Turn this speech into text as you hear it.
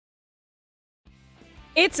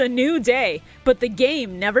It's a new day, but the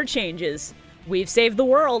game never changes. We've saved the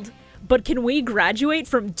world, but can we graduate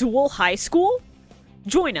from dual high school?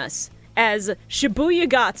 Join us as Shibuya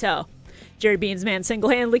Gato. Jerry Beans Man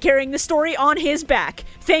single-handedly carrying the story on his back.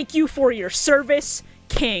 Thank you for your service,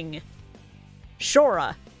 King.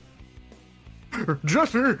 Shora.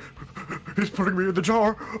 Jesse! He's putting me in the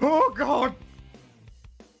jar. Oh, God!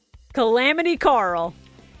 Calamity Carl.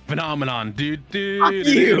 Phenomenon, dude. Phenomenon,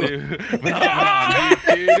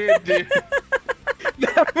 dude.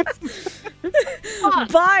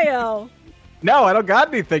 Bio. No, I don't got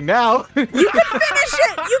anything now. You can finish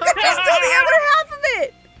it! You can just do the other half of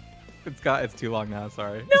it! It's too long now,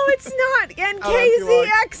 sorry. No, it's not. And Oh, that's too KZ,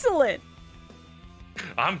 long. excellent.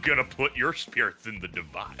 I'm gonna put your spirits in the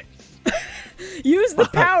device. Use the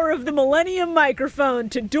power of the Millennium microphone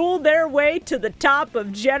to duel their way to the top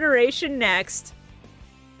of Generation Next.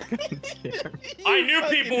 I knew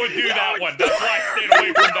people would do that one. That's why I stayed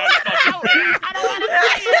away from that fucking bit.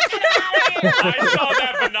 I saw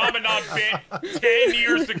that phenomenon bit 10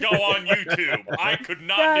 years ago on YouTube. I could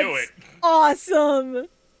not do it. Awesome.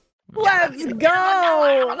 Let's go.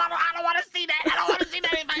 I don't want to see that. I don't want to see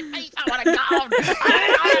that in my face. I want to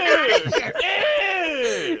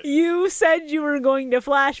go. You said you were going to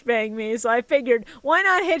flashbang me, so I figured, why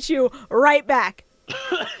not hit you right back?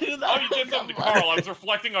 Oh, you did something to Carl. I was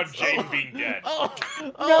reflecting on Jane being dead.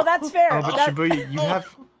 No, that's fair. Oh, but That- Shibuya,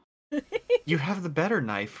 you have the better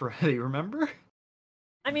knife already, remember?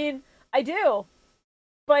 I mean, I do.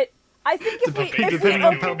 But I think if we... Depending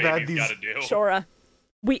on how Baby's bad these... gotta do. Shora,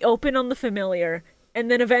 we open on the familiar, and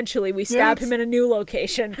then eventually we stab him in a new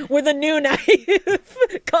location with a new knife,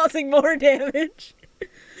 causing more damage.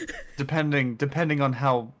 Depending on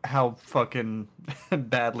how fucking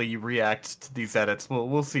badly you react to these edits,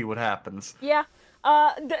 we'll see what happens. Yeah.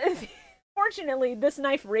 Fortunately, this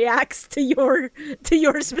knife reacts to your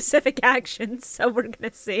specific actions, so we're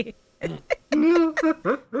gonna see.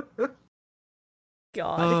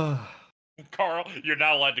 God. Carl, you're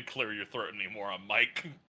not allowed to clear your throat anymore on mic.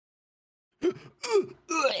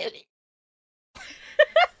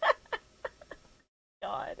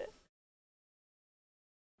 God.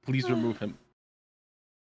 Please remove him.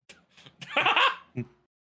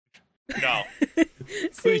 No.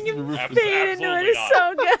 Seeing him remove him. fade into it Absolutely is not.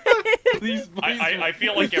 so good. Please, I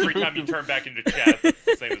feel like every time you turn back into Chaz, it's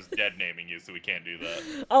the same as dead naming you, so we can't do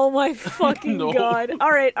that. Oh my fucking No. God.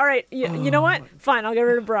 Alright. You know what? Fine, I'll get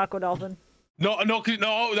rid of Barack Dolphin. No, don't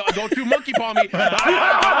you monkey paw me.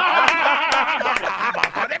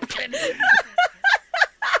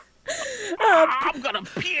 I'm gonna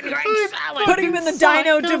pee in your salad. Putting him in the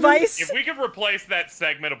dino device. If we could replace that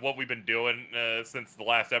segment of what we've been doing since the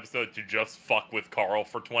last episode to just fuck with Carl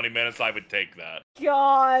for 20 minutes, I would take that.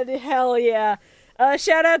 God, hell yeah.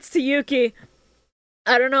 Shoutouts to Yuki.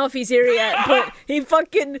 I don't know if he's here yet, but he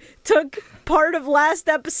fucking took part of last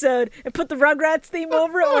episode and put the Rugrats theme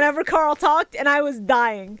over it whenever Carl talked, and I was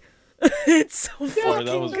dying. It's so fucking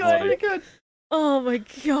that was good. funny. Oh my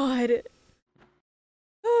God.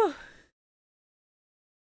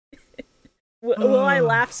 Will I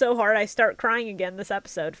laugh so hard I start crying again this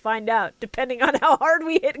episode? Find out, depending on how hard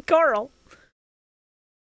we hit Carl.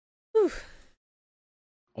 Whew.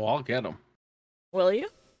 Oh, I'll get him. Will you?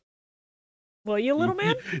 Will you, little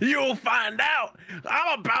man? You'll find out.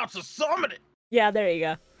 I'm about to summon it. Yeah, there you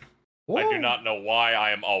go. I do not know why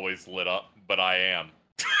I am always lit up, but I am.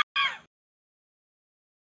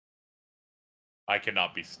 I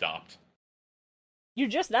cannot be stopped. You're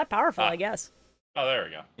just that powerful, I guess. Oh, there we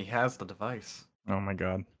go. He has the device. Oh my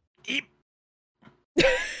God. I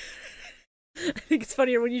think it's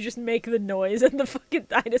funnier when you just make the noise and the fucking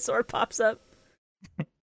dinosaur pops up.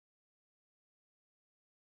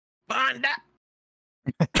 Find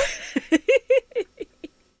out.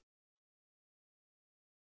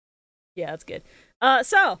 Yeah, that's good.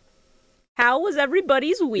 So, how was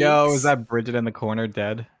everybody's week? Yo, is that Bridget in the corner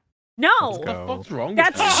dead? No, Let's What go. the fuck's wrong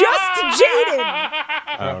that's with just Jaden.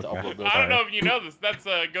 Oh, have to okay. upload those. I don't know if you know this. That's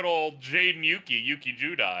a good old Jaden Yuki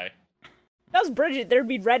Judai. That was Bridget. There'd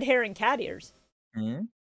be red hair and cat ears. Hmm?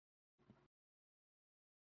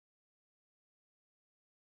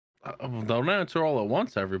 Don't answer all at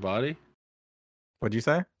once, everybody. What'd you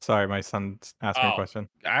say? Sorry, my son asked me a Oh. question.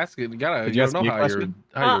 Ask it. You gotta. Did You you gotta ask me know a how your. question?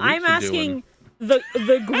 How your I'm weeks are asking doing.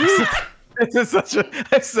 the group. This is such a.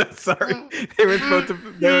 I'm so sorry. They were supposed to.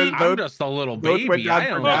 They were I'm both. just a little both went baby. down I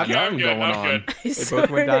for don't naps. know I'm what's good, going I'm on. good. They both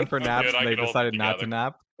went down for I'm naps, good, I and they can hold decided it not to together.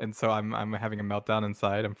 nap. And so I'm having a meltdown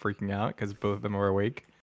inside. I'm freaking out because both of them are awake.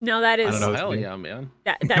 No, that I is don't know. Hell yeah, man.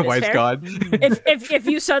 that is Wife's fair. God. If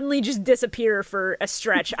you suddenly just disappear for a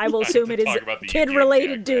stretch, I will I have assume to it is talk about the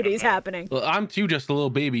kid-related EGX duties anime. happening. Well, I'm too just a little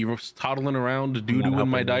baby toddling around, doo-doo in my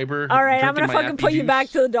helping you. diaper. All right, I'm drinking gonna my fucking appy put you back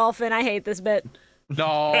juice. to the dolphin. I hate this bit.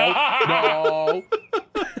 No, no.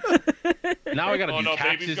 Now I gotta Oh do no,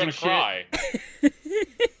 taxes baby's gonna and shit. cry.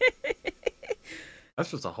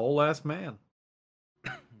 That's just a whole ass man.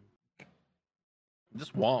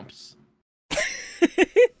 Just womps.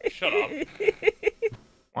 Shut up.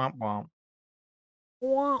 Womp womp.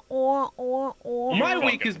 Wah, wah, wah, wah. My fucking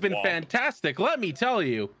week has been womp. fantastic. Let me tell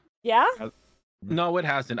you. Yeah? No, it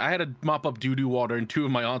hasn't. I had to mop up doo-doo water, and 2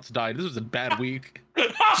 of my aunts died. This was a bad week.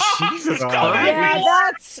 Jesus God. Christ. Yeah,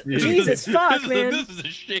 that's Jesus fuck, this man. This is a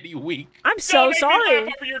shitty week. I'm so Don't make me sorry.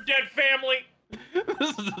 laugh over your dead family. This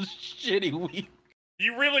is a shitty week.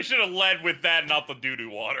 You really should have led with that, not the doo-doo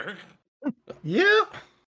water. Yeah.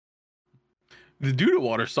 The doo-doo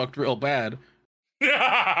water sucked real bad.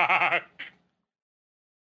 I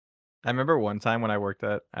remember one time when I worked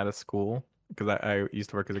at a school, because I used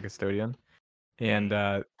to work as a custodian, and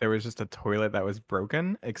there was just a toilet that was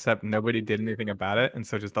broken, except nobody did anything about it, and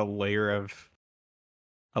so just a layer of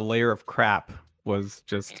crap was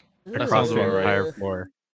just That across sounds the about right. entire floor.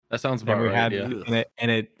 That sounds about And we right, had yeah. and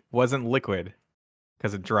it wasn't liquid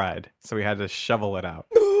because it dried, so we had to shovel it out.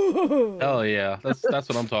 Hell yeah. That's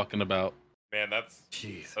what I'm talking about. Man, that's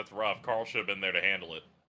rough. Carl should have been there to handle it.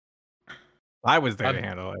 I was there to I've-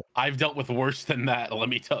 handle it. I've dealt with worse than that, let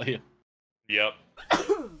me tell you. Yep.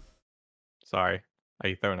 Sorry. Are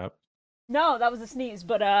you throwing up? No, that was a sneeze,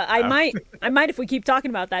 but I might if we keep talking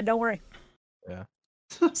about that. Don't worry. Yeah.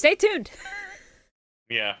 Stay tuned.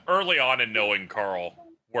 Yeah. Early on in knowing Carl,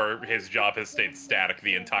 where his job has stayed static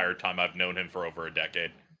the entire time I've known him for over a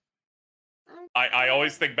decade. I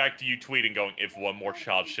always think back to you tweeting going, if one more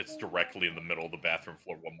child shits directly in the middle of the bathroom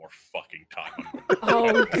floor one more fucking time.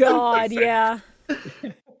 Oh God, yeah.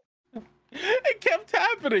 It kept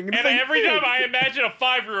happening. It's And like, every dude. time I imagine a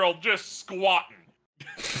 5-year-old just squatting.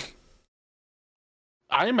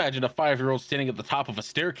 I imagine a 5-year-old standing at the top of a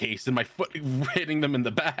staircase and my foot hitting them in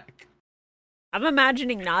the back. I'm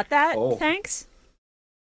imagining not that. Oh. Thanks.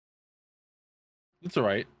 It's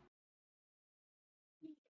alright.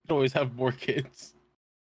 Could always have more kids.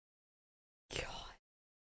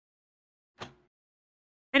 God.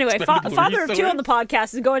 Anyway, Spend the father of two resource. on the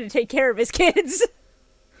podcast is going to take care of his kids.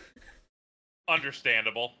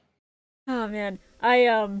 Understandable. Oh man,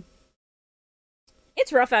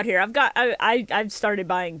 it's rough out here. I've started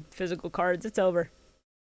buying physical cards. It's over.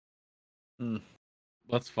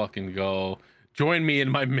 Let's fucking go. Join me in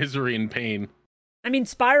my misery and pain. I mean,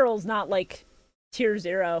 Spiral's not like tier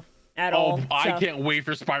 0 at all. I so- can't wait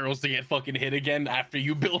for Spirals to get fucking hit again after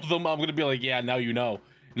you build them. I'm gonna be like, yeah, now you know.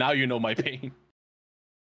 Now you know my pain.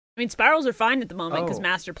 I mean, Spirals are fine at the moment because Oh.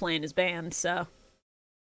 Master Plan is banned, so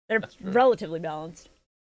they're That's true. relatively balanced.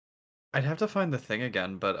 I'd have to find the thing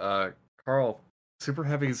again, but Carl, Super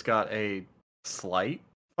Heavy's got a slight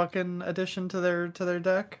fucking addition to their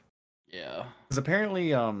deck. Yeah. Because apparently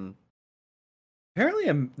the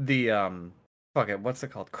fuck it, what's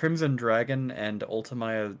it called? Crimson Dragon and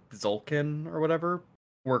Ultimaya Zulkin or whatever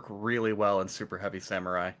work really well in Super Heavy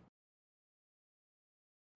Samurai.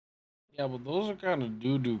 Yeah, but those are kind of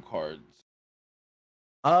doo-doo cards.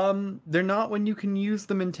 They're not when you can use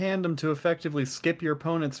them in tandem to effectively skip your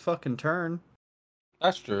opponent's fucking turn.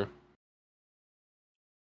 That's true.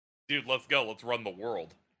 Dude, let's go. Let's run the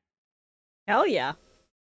world. Hell yeah.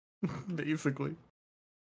 Basically.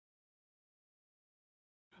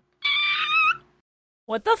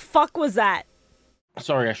 What the fuck was that?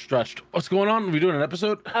 Sorry, I stretched. What's going on? Are we doing an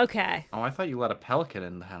episode? Okay. Oh, I thought you let a pelican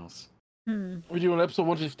in the house. We're doing episode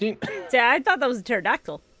 115. See, I thought that was a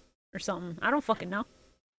pterodactyl or something. I don't fucking know.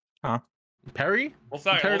 Perry? Let's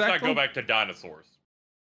not Pterodactyl? go back to dinosaurs.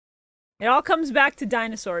 It all comes back to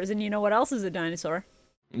dinosaurs, and you know what else is a dinosaur?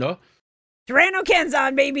 No.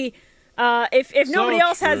 Tyrannocanzon, baby! If So nobody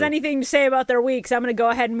else has true. anything to say about their weeks, I'm gonna go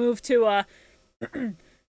ahead and move to episode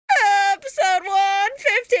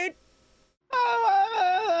 115.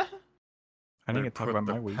 I didn't get to talk Put about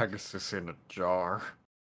the my week. Pegasus in a jar.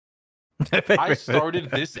 I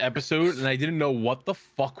started this episode and I didn't know what the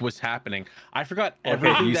fuck was happening. I forgot Okay,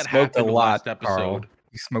 everything you that smoked a happened lot, last episode. Carl.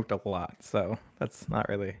 You smoked a lot, so that's not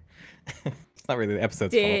really. It's not really the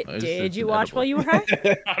episode's Did fault. It's did you inedible. watch while you were high?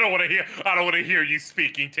 I don't want to hear you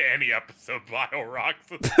speaking to any episode, Bio Rocks.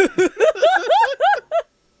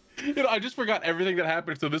 You know, I just forgot everything that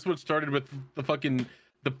happened. So this one started with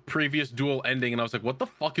the previous duel ending, and I was like, "What the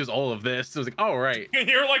fuck is all of this?" I was like, "Oh right,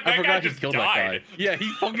 You're like, I that guy forgot he just killed that died. guy." Yeah,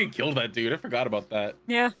 he fucking killed that dude. I forgot about that.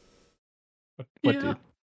 Yeah. What Yeah. dude?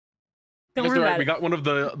 Don't That's worry all right. about We it. got one of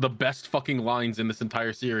the best fucking lines in this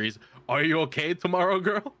entire series. Are you okay tomorrow,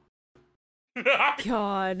 girl?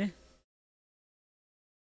 God.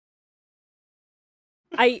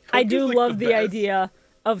 I do like, love the the best. idea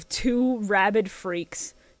of two rabid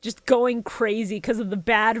freaks just going crazy because of the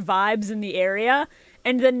bad vibes in the area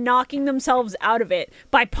and then knocking themselves out of it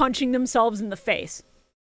by punching themselves in the face.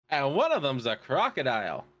 And one of them's a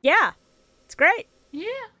crocodile. Yeah. It's great.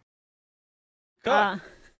 Cut. Uh, I love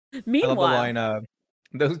the meanwhile, line,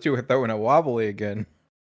 those two are throwing a wobbly again.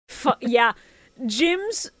 yeah,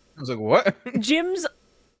 Jim's I was like, what?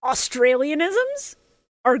 Australianisms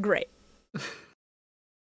are great.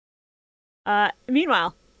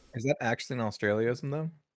 Meanwhile, Is that actually an Australianism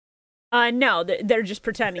though? no, they're just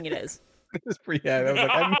pretending it is. Yeah, I was like,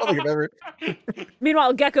 I don't think I've ever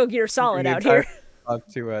Meanwhile, Gecko Gear Solid the out entire- here.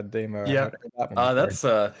 talked to Damo. Yeah. That one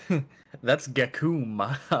before. That's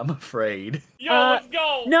Gekum, I'm afraid. Yo, let's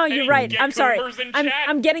go. No, you're Any right. I'm sorry. Gekkoomers in I'm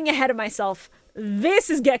chat? getting ahead of myself. This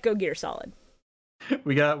is Gecko Gear Solid.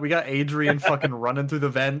 We got Adrian fucking running through the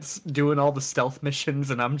vents, doing all the stealth missions,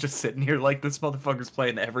 and I'm just sitting here like this motherfucker's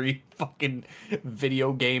playing every fucking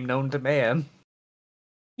video game known to man.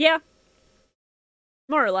 Yeah.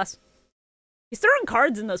 More or less. He's throwing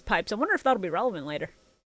cards in those pipes. I wonder if that'll be relevant later.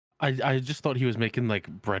 I just thought he was making like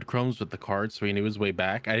breadcrumbs with the cards so he knew his way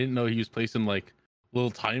back. I didn't know he was placing like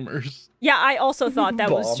little timers. Yeah, I also thought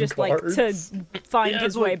that was Bomb just like to cards. find Yeah, his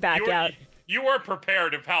it's way like, back out. You were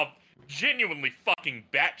prepared of how genuinely fucking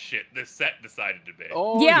batshit this set decided to be.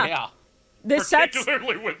 Oh Yeah. This set's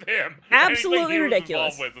Particularly with him. absolutely Anything he was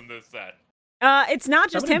ridiculous. involved with in this set. it's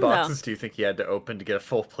not just How many him boxes do you think he had to open to get a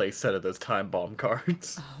full play set of those time bomb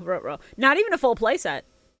cards? though. Ruh-roh. Not even a full playset.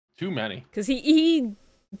 Too many. Because he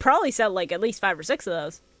probably said like at least 5 or 6 of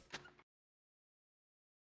those.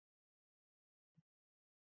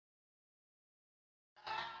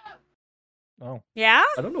 Oh, Yeah?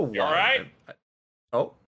 I don't know why. You alright?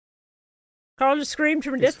 Oh, Carl just screamed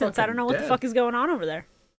from a He's distance. I don't fucking know what the dead. fuck is going on over there.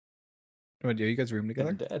 what do you guys room they're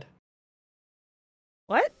together? dead.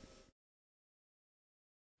 What?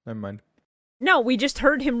 Never mind. No, we just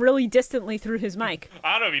heard him really distantly through his mic.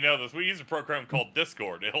 I don't know if you know this. We use a program called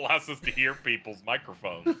Discord. It allows us to hear people's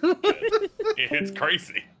microphones. It's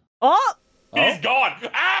crazy. Oh! He's gone.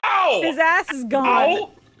 Ow! His ass is gone.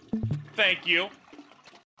 Ow! Thank you.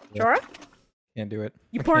 Chora? Can't do it.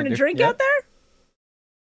 You I pouring can't a do- drink Yeah. out there?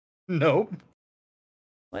 Nope.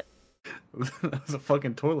 What? That was a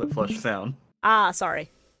fucking toilet flush sound. Ah,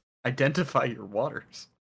 sorry. Identify your waters.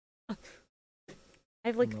 I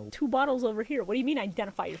have like No. 2 bottles over here. What do you mean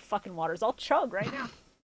identify your fucking waters? I'll chug right now.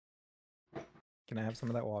 Can I have some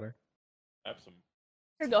of that water? I have some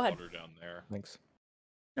Here, go ahead. water down there. Thanks.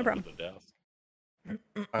 No under problem. the desk.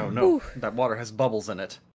 Oh no, Ooh. that water has bubbles in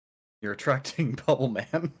it. You're attracting Bubble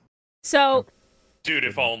Man. So, Dude,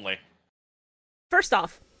 if only. first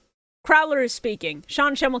off, Crowler is speaking.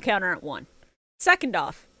 Sean Schemmel counter at 1. Second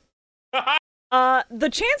off, the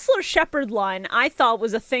Chancellor Shepard line I thought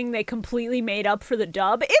was a thing they completely made up for the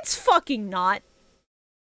dub. It's fucking not.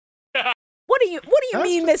 What do you That's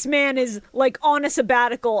mean this man is like on a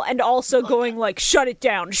sabbatical and also going like shut it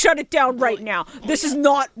down right now. This is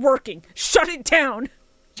not working. Shut it down.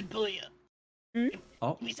 Shibuya.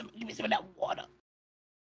 Oh. Give me some of that water.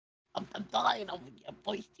 I'm dying over here. I'm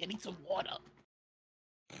thirsty. I need some water.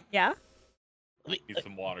 Yeah? Let me- Need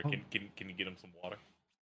some water. Can you get him some water?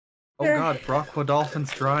 Oh There. god, Brockwa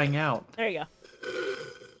Dolphin's drying out. There you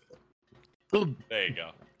go. There you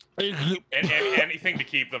go. And anything to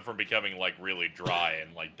keep them from becoming like really dry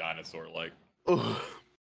and like dinosaur like.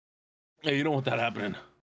 Hey, you don't want that happening.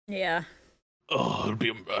 Yeah. Oh, it'd be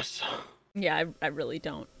a mess. Yeah, I really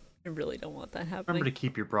don't. I really don't want that happening. Remember to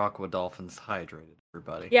keep your Brockwa Dolphins hydrated,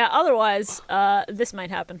 everybody. Yeah, otherwise, this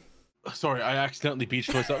might happen. Sorry, I accidentally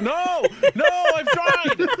beached myself. No! No, I've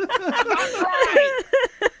tried! I'm dry.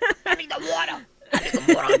 I need the water. I need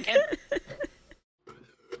the water again.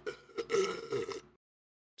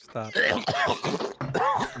 Stop.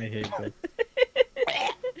 I hate that.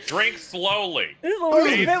 Drink slowly. This is the worst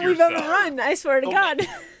Pace bit we've ever yourself. run, I swear to God.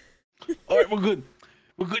 All right, we're good.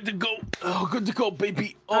 We're good to go. Oh, good to go,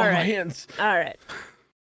 baby. Oh, All my right. hands. Alright.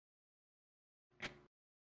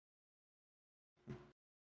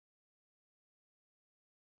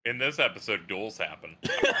 In this episode, duels happen.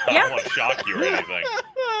 I Yeah. don't want to shock you or anything.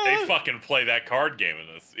 They fucking play that card game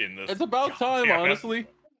in this. It's about time, Yeah. honestly.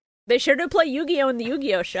 They sure do play Yu-Gi-Oh! In the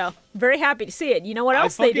Yu-Gi-Oh! Show. Very happy to see it. You know what I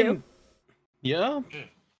else they do? fucking- Yeah,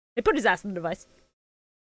 They put his ass in the device.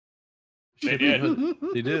 They did.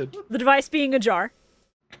 they did. The device being a jar.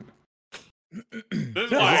 This is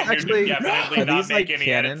Is why this I actually- definitely are not these, make like, any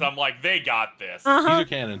canon? edits. I'm like, they got this. Uh-huh. These are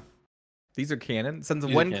canon. These are canon. Since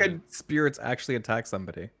These are when canon. could spirits actually attack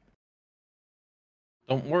somebody?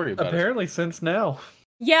 Don't worry about it. Apparently, since now.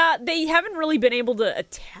 Yeah, they haven't really been able to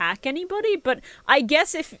attack anybody, but I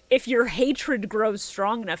guess if your hatred grows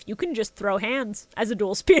strong enough, you can just throw hands as a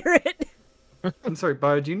dual spirit. I'm sorry,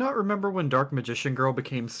 Bio, do you not remember when Dark Magician Girl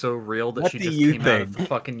became so real that What she do just you came out of think? the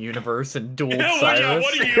fucking universe and dueled Yeah, Cyrus?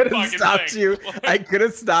 what do I you could have fucking stopped think? you. I could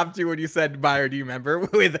have stopped you when you said Meyer. Do you remember?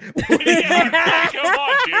 With Yeah, come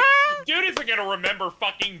on, dude. Dude isn't gonna remember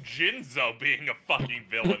fucking Jinzo being a fucking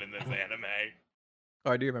villain in this anime.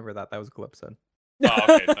 Oh, I do remember that. That was Calypso. Oh,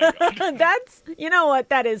 okay, thank God. That's, you know what,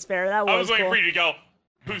 that is fair. That I was was waiting cool. for you to go,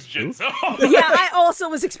 who's Jinzo? Yeah, I also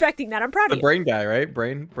was expecting that. I'm proud The of you. brain guy, right?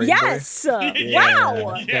 Brain. Yes. Yeah.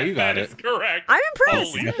 Wow. Yes, Yeah, you got that it. is correct. I'm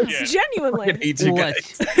impressed. Holy shit. Genuinely. Fucking hate you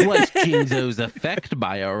guys. What's Jinzo's effect,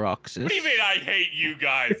 Bioroxis? What do you mean I hate you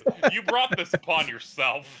guys? You brought this upon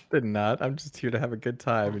yourself. Did not. I'm just here to have a good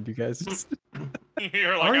time, and you guys just.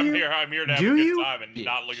 You're like, Are I'm you? here to have Do a good you? time and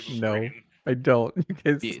not look at the No. screen. I don't. You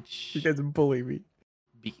Bitch. guys bully me.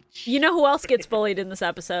 Bitch. You know who else gets bullied in this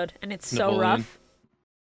episode? And it's so Napoleon. rough?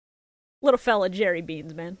 Little fella Jerry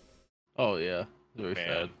Beans, man. Oh yeah, very Man.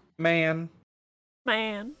 sad. Man.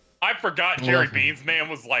 Man. I forgot Jerry Love him. Beans Man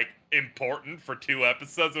was like important for 2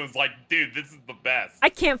 episodes. It was like, dude, this is the best. I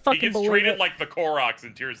can't He fucking gets believe treated it. like the Koroks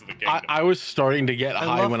in Tears of the Kingdom. I was starting to get I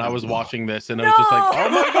high love when I him. was watching this, and I was just like, No! oh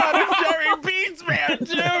my god, it's Jerry Beans Man,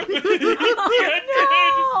 dude!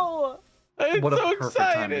 Oh, no! I'm What a so perfect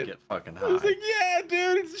time to excited. get fucking I was high. like, yeah,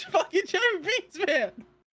 dude, it's fucking Jerry Beans Man.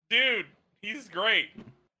 Dude, he's great.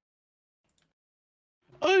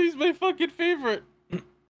 Oh, he's my fucking favorite.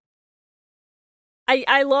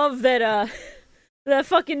 I love that that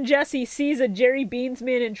fucking Jesse sees a Jerry Beans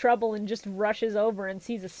man in trouble and just rushes over and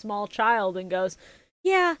sees a small child and goes,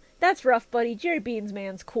 "Yeah, that's rough, buddy. Jerry Beans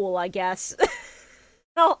man's cool, I guess."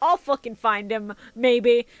 I'll fucking find him,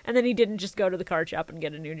 maybe. And then he didn't just go to the card shop and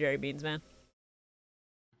get a new Jerry Beans man.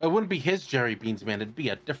 It wouldn't be his Jerry Beans Man, it'd be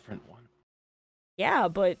a different one. Yeah,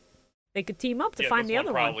 but they could team up to find this the one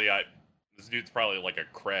other one. probably, this dude's probably like a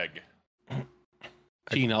Craig.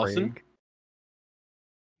 G. Nelson? Craig?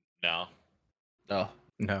 No. Oh.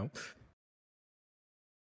 No.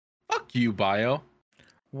 Fuck you, Bio.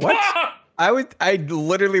 What? I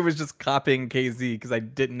literally was just copying KZ because I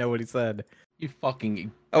didn't know what he said. You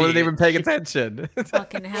fucking I wasn't even bitch. paying attention.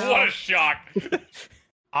 Fucking hell. What a shock.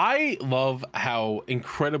 I love how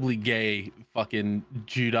incredibly gay fucking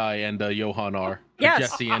Judai and Johan are. Yes.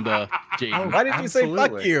 Jesse and Jaden. Oh, Why did you say fuck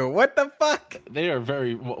Absolutely. you? What the fuck? They are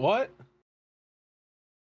very what?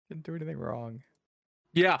 Didn't do anything wrong.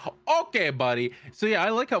 Yeah. Okay, buddy. So yeah, I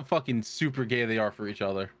like how fucking super gay they are for each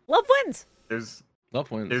other. Love wins.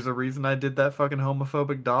 Love wins. There's a reason I did that fucking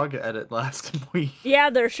homophobic dog edit last week. Yeah,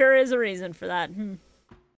 there sure is a reason for that.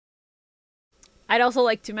 I'd also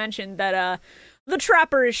like to mention that the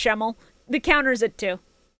trapper is Schemmel. The counter's it too.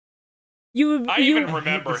 I even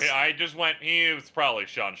remember. I just went. He was probably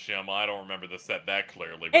Sean Schimmel. I don't remember the set that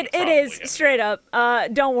clearly. But It is straight up.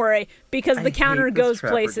 Don't worry, because I the counter hate this goes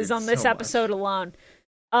trapper places dude on this so much. episode alone.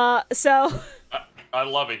 So I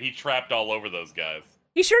love it. He trapped all over those guys.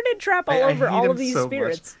 he sure did trap all I over hate all him of these so much.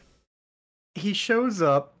 spirits. He shows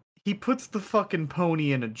up, he puts the fucking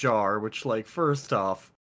pony in a jar, which, like, first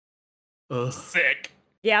off, ugh. Sick.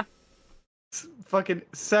 Yeah. Fucking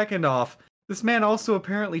second off, this man also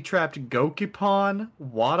apparently trapped Gokipon,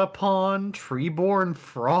 Wadapon, Treeborn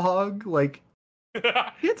Frog. Like,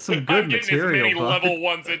 he had some good I'm getting material. as many bud. level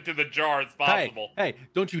 1s into the jar as possible. Hey,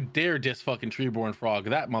 don't you dare diss fucking Treeborn Frog.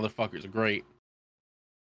 That motherfucker's great.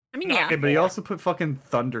 I mean, Not yeah. Okay, but he more. also put fucking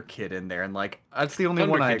Thunder Kid in there, and like that's the only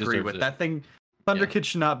one I Thunder Kid agree deserves with. it. That thing, Thunder Kid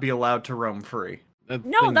should not be allowed to roam free. That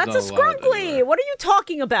No, thing's that's a not allowed scrunkly. anywhere. What are you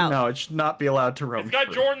talking about? No, it should not be allowed to roam It's got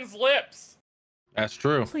free. Jordan's lips. That's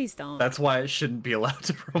true. Please don't. That's why it shouldn't be allowed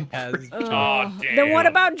to roam As- free. Aw, Then what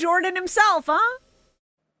damn. about Jordan himself, huh?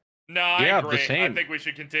 No, I Yeah, agree. the same. I think we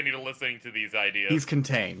should continue to listening to these ideas. He's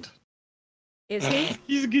contained. Is he?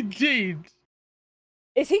 He's contained.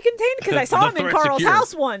 Is he contained? Because I The saw him in threat Carl's secure.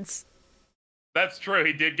 house once. That's true.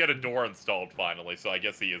 He did get a door installed finally, so I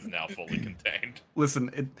guess he is now fully contained. Listen,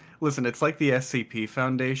 it's like the SCP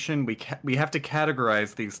Foundation. We have to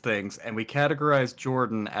categorize these things, and we categorize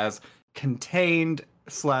Jordan as contained /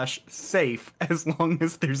 safe as long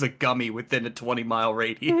as there's a gummy within a 20-mile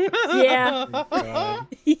radius. Yeah. God.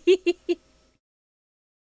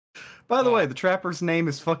 By the way, the trapper's name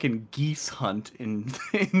is fucking Geese Hunt in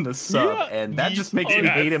the sub, Yeah, and that Geese just makes Hunt. me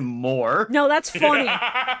hate him more. No, that's funny.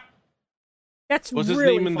 That's What's his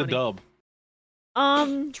really name in the funny.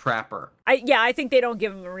 dub? Trapper. I think they don't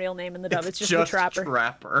give him a real name in the dub. It's just the trapper.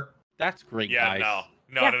 Trapper. That's great, Yeah, guys. no.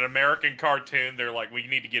 No, in an American cartoon, they're like, we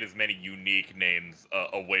need to get as many unique names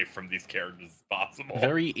away from these characters as possible.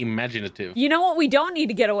 Very imaginative. You know what we don't need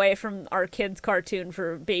to get away from our kids' cartoon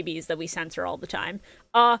for babies that we censor all the time?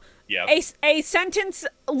 Yes. A sentence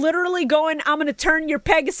literally going, I'm gonna turn your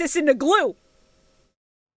Pegasus into glue.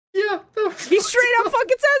 Yeah, that was He straight up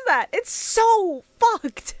fucking says that. It's so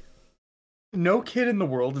fucked. No kid in the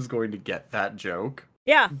world is going to get that joke,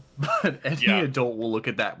 Yeah. but any adult will look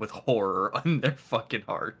at that with horror on their fucking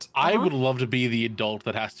heart. I would love to be the adult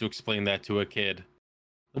that has to explain that to a kid.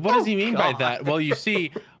 What does he mean by God. that? Well, you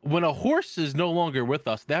see, when a horse is no longer with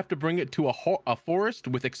us, they have to bring it to a forest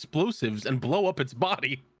with explosives and blow up its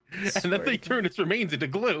body, and then they turn its remains into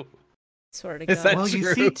glue. Swear to Is God. that Well, you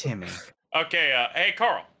true? see, Timmy. Okay, hey,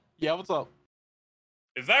 Carl. Yeah, what's up?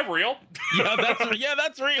 Is that real? Yeah,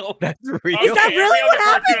 that's real. That's real. Is that Okay, really every what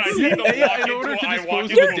other cartoon happens? I see them Yeah, walk in order into- to I dispose walk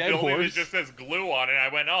of into a a dead building horse. that just says glue on it.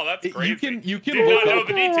 I went, oh, that's crazy. You can Did look not know up,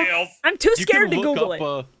 the details. I'm too scared to you can Google look it.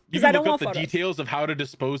 up, you 'cause I can don't look up want the photos. details of how to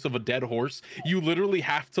dispose of a dead horse. You literally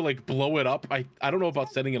have to like blow it up. I don't know about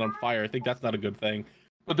setting it on fire. I think that's not a good thing.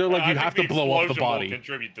 But they're like, I you think have to the blow up the explosion will body.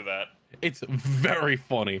 Contribute to that. It's very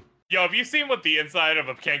funny. Yo, have you seen what the inside of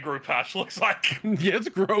a kangaroo pouch looks like? Yeah, it's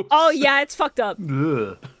gross. Oh, yeah, it's fucked up.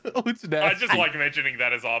 Ugh. Oh, it's I nasty. just like mentioning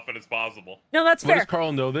that as often as possible. No, that's What fair. does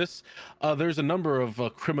Carl know this? There's a number of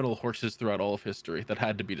criminal horses throughout all of history that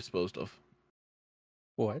had to be disposed of.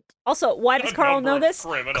 What? Also, why does A Carl number know of this?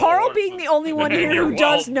 criminal Carl horses. being the only one And here your who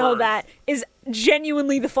does wild know birds. that is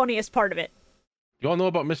genuinely the funniest part of it. You all know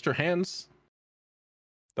about Mr. Hands?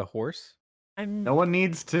 The horse? No one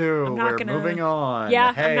needs to. I'm not We're gonna- moving on.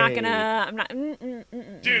 Yeah, Hey. I'm not.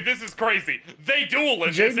 Dude, this is crazy. They duel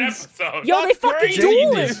in this Jaden's- episode. Yo, they That's fucking crazy.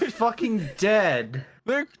 duel Jaden it. is fucking dead.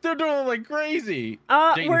 They're doing like crazy.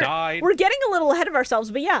 Jaden We're died. we're getting a little ahead of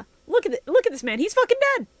ourselves, but yeah, look at this man. He's fucking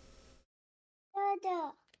dead.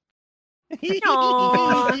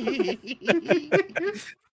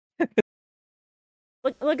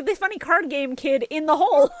 Look at this funny card game kid in the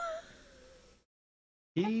hole.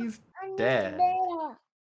 He's dead.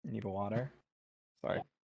 Need water? Sorry.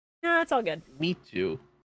 No, it's all good. Me too.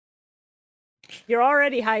 You're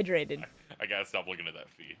already hydrated. I gotta stop looking at that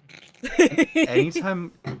feed.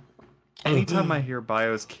 Anytime I hear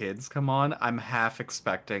Bio's kids come on, I'm half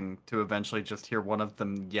expecting to eventually just hear one of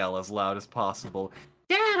them yell as loud as possible,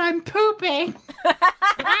 "Dad, I'm pooping!"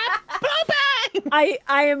 I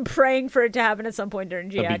am praying for it to happen at some point during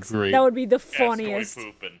That'd be GX. great. That would be the Ass toy funniest.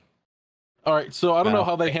 pooping. All right, so I don't know Wow.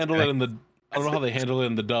 how they handle it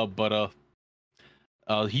in the dub, but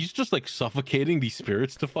he's just like suffocating these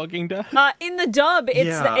spirits to fucking death. In the dub,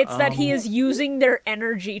 Yeah, it's that he is using their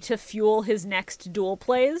energy to fuel his next duel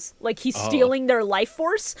plays. Like he's Oh. stealing their life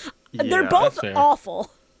force. They're Yeah, both that's fair.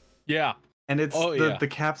 awful. Yeah. And it's Oh, the, yeah. the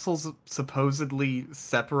capsules supposedly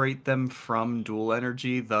separate them from dual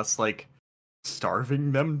energy, thus like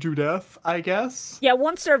starving them to death, I guess. Yeah,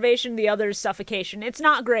 one's starvation, the other's suffocation. It's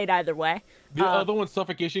not great either way. The other one's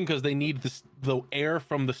suffocation because they need the air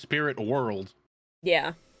from the spirit world.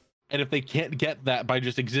 Yeah. And if they can't get that by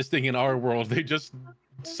just existing in our world, they just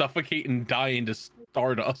suffocate and die into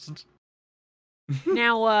stardust.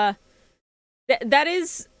 Now, that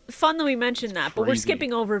is fun that we mentioned that, but we're Crazy.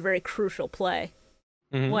 skipping over a very crucial play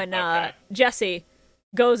Mhm. when Okay. Jesse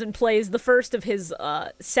goes and plays the first of his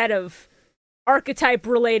set of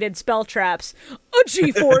archetype-related spell traps, a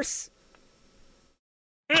G-Force.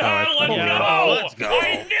 Ah, let's yeah. go! Let's go.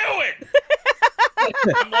 I knew it!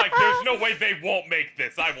 I'm like, there's no way they won't make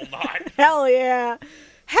this. I will not. Hell yeah.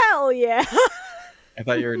 Hell yeah. I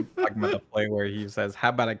thought you were talking about the play where he says, "How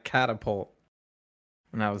about a catapult?"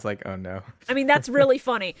 And I was like, "Oh no." I mean, that's really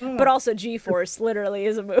funny, but also G-Force literally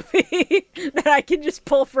is a movie that I can just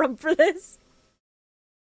pull from for this.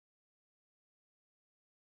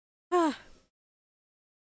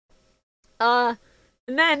 And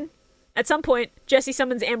then, at some point, Jesse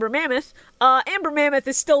summons Amber Mammoth. Amber Mammoth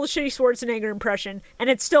is still a shitty Schwarzenegger impression, and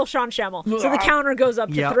it's still Sean Schemmel, so the counter goes up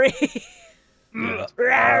to Yep. 3.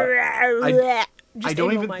 I Just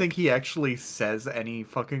don't anal even mic. think he actually says any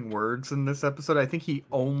fucking words in this episode. I think he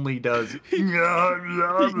only does.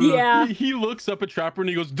 Yeah. Yeah. He looks up at Trapper and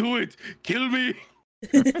he goes, "Do it! Kill me!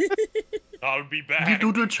 I'll be You back.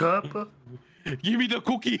 do the chopper. Give me the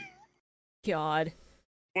cookie!" God.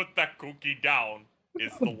 Put that cookie down.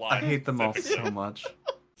 Is the line. I hate them all specifically. so much.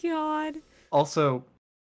 God. Also,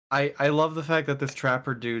 I love the fact that this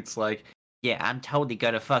trapper dude's like, yeah, I'm totally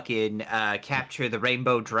gonna fucking capture the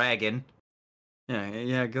rainbow dragon.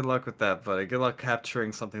 Yeah, good luck with that, buddy. Good luck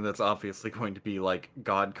capturing something that's obviously going to be like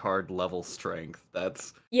god card level strength.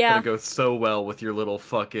 That's Yeah. gonna go so well with your little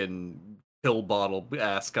fucking pill bottle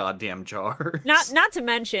ass goddamn jars. Not to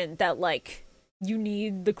mention that, like, you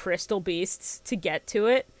need the crystal beasts to get to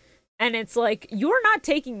it, and it's like, you're not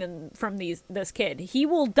taking them from this kid. He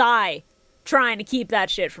will die trying to keep that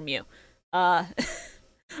shit from you. I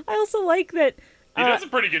also like that. He does a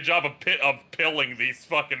pretty good job of pilling these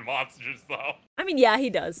fucking monsters, though. I mean, yeah, he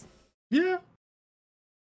does. Yeah.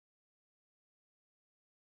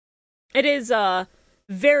 It is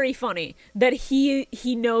very funny that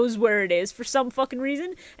he knows where it is for some fucking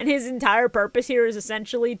reason, and his entire purpose here is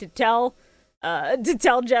essentially to tell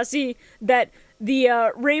Jesse that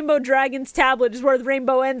the Rainbow Dragon's tablet is where the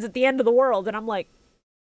rainbow ends at the end of the world. And I'm like,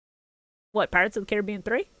 what, Pirates of the Caribbean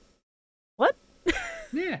 3? What?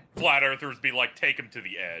 Yeah. Flat Earthers be like, take him to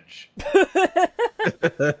the edge.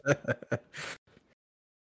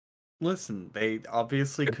 Listen, they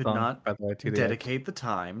obviously Good could song, not by the way, to the dedicate the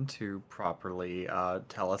time to properly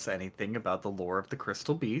tell us anything about the lore of the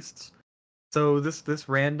Crystal Beasts. So this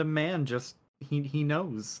random man just he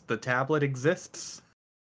knows the tablet exists.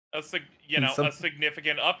 A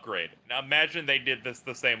significant upgrade. Now imagine they did this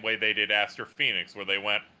the same way they did Aster Phoenix, where they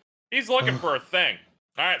went, he's looking for a thing.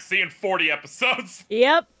 All right, see you in 40 episodes.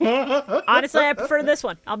 Yep. Honestly, I prefer this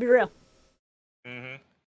one. I'll be real. Mm-hmm.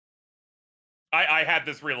 I had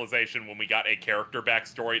this realization when we got a character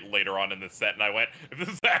backstory later on in the set, and I went, if this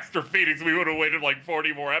is Aster Phoenix, we would have waited like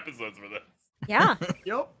 40 more episodes for this. Yeah.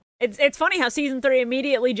 Yep. It's funny how season 3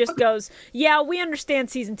 immediately just goes, yeah, we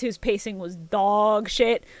understand season 2's pacing was dog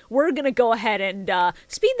shit. We're gonna go ahead and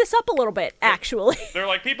speed this up a little bit, actually. They're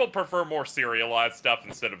like, people prefer more serialized stuff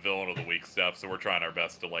instead of villain of the week stuff, so we're trying our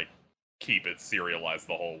best to like keep it serialized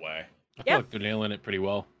the whole way. I feel like they're nailing it pretty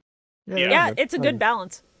well. Yeah, it's a good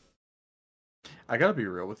balance. I gotta be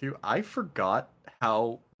real with you. I forgot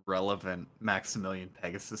how relevant Maximilian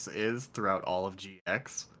Pegasus is throughout all of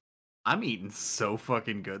GX. I'm eating so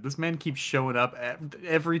fucking good. This man keeps showing up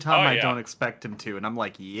every time I don't expect him to, and I'm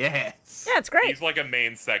like, yes. Yeah, it's great. He's like a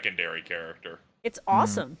main secondary character. It's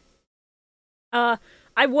awesome. I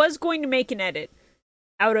was going to make an edit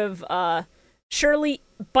out of Shirley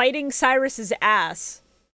biting Cyrus's ass,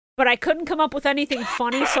 but I couldn't come up with anything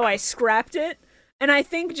funny, so I scrapped it. And I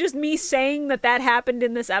think just me saying that happened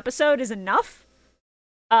in this episode is enough.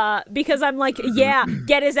 Because I'm like, yeah,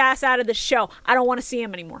 get his ass out of the show. I don't want to see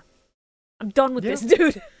him anymore. I'm done with this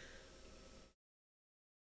dude.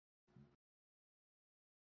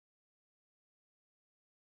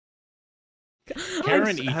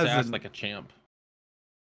 Karen eats ass like a champ.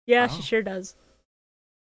 Yeah, she sure does.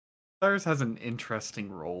 Cyrus has an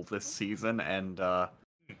interesting role this season, and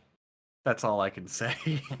that's all I can say.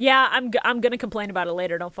 Yeah, I'm gonna complain about it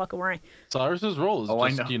later. Don't fucking worry. Cyrus's role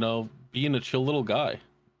is just, being a chill little guy.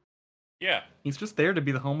 Yeah. He's just there to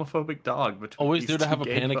be the homophobic dog between Always these there to two have a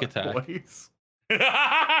gay panic fuck attack. boys.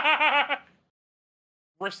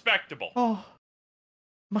 Respectable. Oh,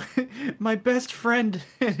 my best friend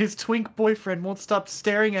and his twink boyfriend won't stop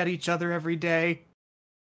staring at each other every day.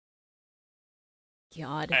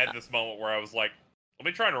 God. I had this moment where I was like, let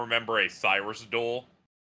me try and remember a Cyrus duel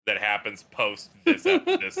that happens post this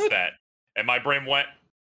set. And my brain went,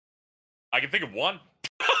 I can think of one.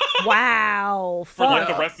 Wow. For like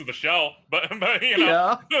Fuck. the rest of the show. But you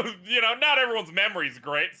know, not everyone's memory is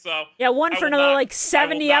great, so Yeah, one for another like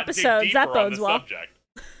 70 episodes. That bodes well. Subject.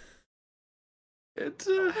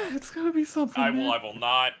 It's gonna be something. I will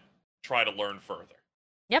not try to learn further.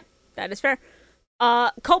 Yep, that is fair.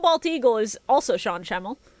 Cobalt Eagle is also Sean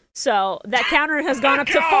Schemmel, so that counter has gone up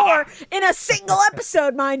to 4 in a single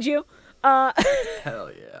episode, mind you. Hell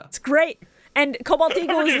yeah. It's great. And Cobalt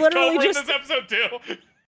Eagle is literally just this episode too.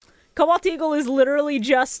 Cobalt Eagle is literally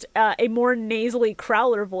just a more nasally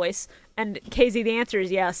Crowler voice. And KZ, the answer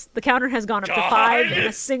is yes. The counter has gone up to 5 in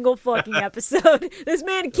a single fucking episode. This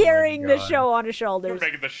man carrying the show on his shoulders. We're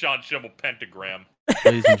making the Sean Schimmel pentagram.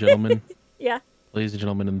 Ladies and gentlemen. Yeah. Ladies and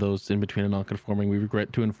gentlemen, and those in between and non-conforming, we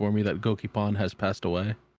regret to inform you that Gokipon has passed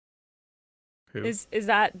away. Is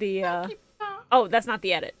that the Oh, that's not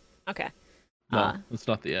the edit. Okay. No, it's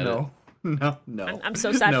not the edit. No. I'm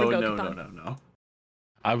so sad for No. Gokipon.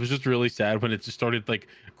 I was just really sad when it just started like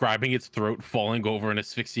grabbing its throat, falling over, and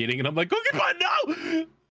asphyxiating, and I'm like, Gokipon, no!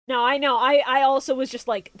 No, I know. I also was just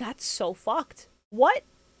like, that's so fucked. What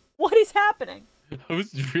is happening? I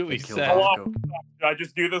was really sad. Hello? Did I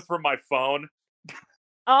just do this from my phone?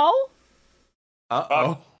 Oh?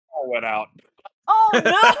 Uh-oh. I went out. Oh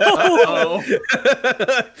no!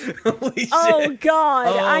 Holy shit. Oh god,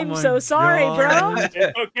 Oh I'm my so sorry, bro. It's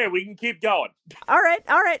okay, we can keep going. All right.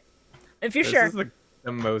 If you're This sure. is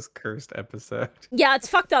the most cursed episode. Yeah, it's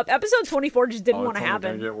fucked up. Episode 24 just didn't want to It's only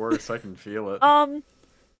happen. gonna get worse. I can feel it.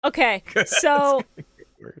 Okay. So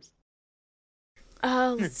Worse.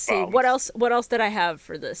 Let's see. What else did I have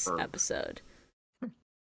for this Herb. episode?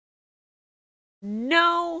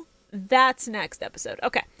 No, that's next episode.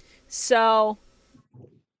 Okay. So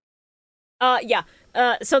yeah.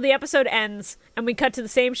 So the episode ends and we cut to the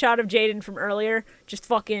same shot of Jaden from earlier, just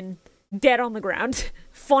fucking dead on the ground.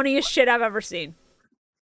 Funniest shit I've ever seen.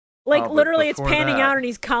 Like, but literally, it's before panning that- out and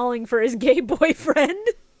he's calling for his gay boyfriend.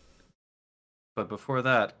 But before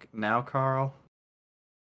that, now Carl.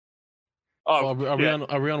 Oh, Are we yeah. on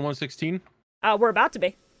 116? We're about to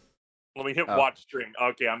be. Let me hit Oh. watch stream.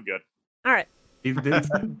 Okay, I'm good. All right. These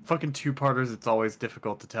fucking two-parters. It's always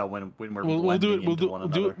difficult to tell when we're We'll do blending it. into one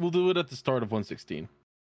another. We'll do it at the start of 116.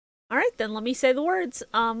 All right, then let me say the words.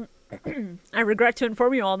 I regret to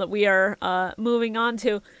inform you all that we are moving on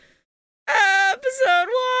to episode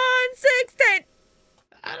 116.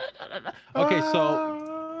 Okay,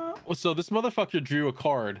 so this motherfucker drew a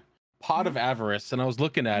card, Pot of Avarice, and I was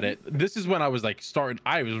looking at it. This is when I was like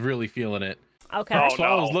I was really feeling it. Okay. Oh, So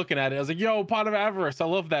I was no. looking at it. I was like, "Yo, Pot of Avarice, I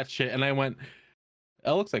love that shit." And I went,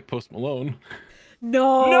 "That looks like Post Malone."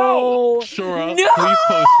 No. Shura, No! please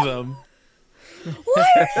post them. What?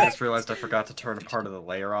 I just realized I forgot to turn a part of the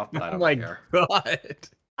layer off, but I Oh don't my care. god.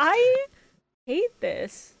 I hate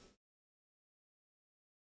this.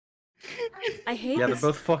 I hate Yeah, they're this.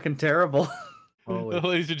 both fucking terrible. Holy.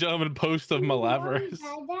 Ladies and gentlemen, post of Malavarice.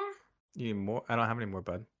 You need more? I don't have any more,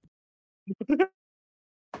 bud.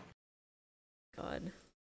 God.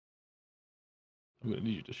 I'm gonna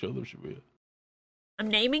need you to show them, Shibuya. I'm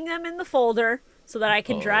naming them in the folder so that I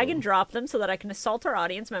can drag and drop them so that I can assault our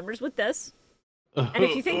audience members with this. And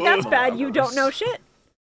if you think that's bad, you don't know shit.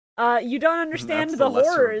 You don't understand That's the the lesser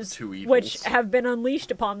of horrors two which evils. have been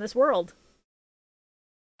unleashed upon this world.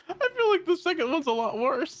 I feel like the second one's a lot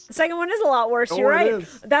worse. The second one is a lot worse. You're Sure it right.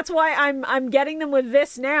 is. That's why I'm getting them with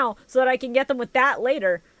this now so that I can get them with that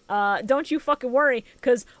later. Don't you fucking worry,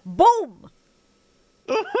 cause boom.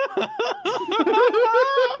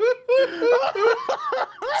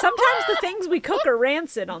 Sometimes the things we cook are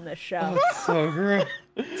rancid on this show. So gross.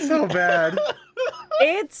 So bad.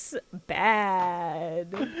 It's bad.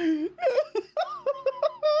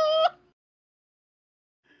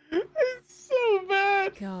 It's so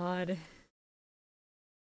bad. God.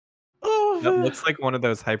 Oh, That looks like one of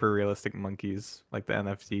those hyper realistic monkeys, like the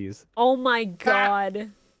NFTs. Oh my god.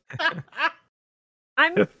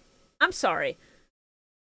 I'm sorry.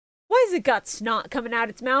 Why has it got snot coming out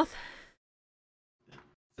its mouth?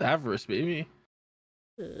 it's Avarice, baby.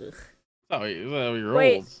 Ugh. Oh, you're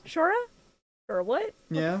Wait, old. Shora? Or what? What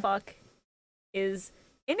Yeah? the fuck is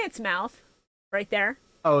in its mouth? Right there.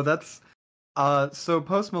 Oh, that's so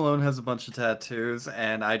Post Malone has a bunch of tattoos,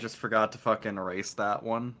 and I just forgot to fucking erase that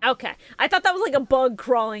one. Okay. I thought that was like a bug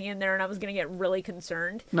crawling in there and I was gonna get really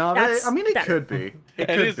concerned. No, That's I mean it better. could be. It It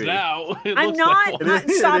could is be. now. It I'm looks not. like It one.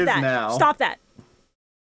 is- Stop it is that. now. Stop that.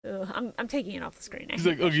 Ugh, I'm taking it off the screen. I He's hate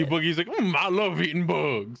like that Oogie shit. Boogie. He's like, I love eating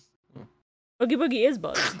bugs. Oogie Boogie is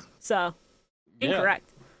bugs. So Yeah. incorrect.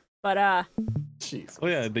 But Jeez. Oh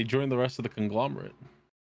yeah, they joined the rest of the conglomerate.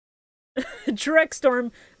 Trek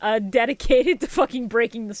Storm dedicated to fucking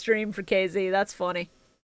breaking the stream for KZ. That's funny.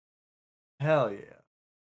 Hell yeah.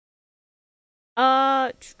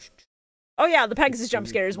 Oh yeah, the Pegasus jump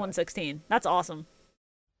scare is 116. That's awesome.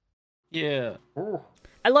 Yeah.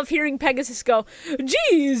 I love hearing Pegasus go,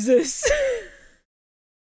 Jesus.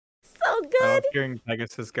 So I love good. hearing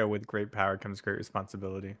Pegasus go, with great power comes great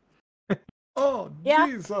responsibility. Oh, Yeah.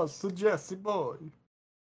 Jesus, the Jesse boy.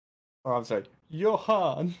 Oh, I'm sorry,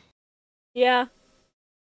 Johan. Yeah.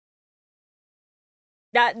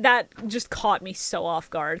 That just caught me so off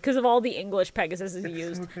guard because of all the English Pegasus he It's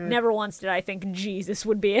used. so good. Never once did I think Jesus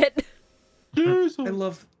would be it.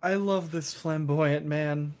 I love this flamboyant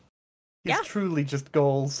man. He's Yeah. truly just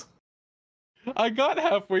goals. I got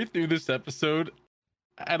halfway through this episode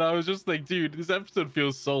and I was just like, dude, this episode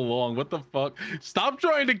feels so long. What the fuck? Stop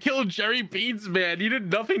trying to kill Jerry Beans, man. You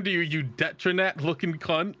did nothing to you Detronat looking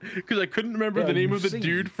cunt. Because I couldn't remember Yeah, the name you of the see.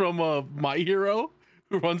 dude from My Hero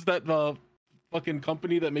who runs that fucking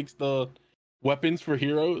company that makes the weapons for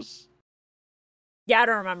heroes. Yeah, I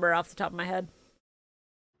don't remember off the top of my head.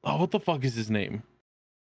 Oh, what the fuck is his name?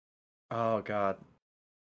 Oh god.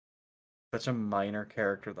 Such a minor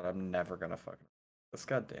character that I'm never gonna fucking. This,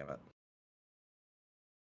 god damn it.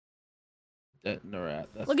 Detnorat.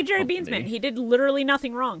 That's Look the at Jerry company. Beans, man. He did literally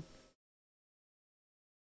nothing wrong.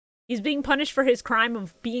 He's being punished for his crime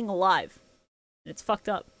of being alive. It's fucked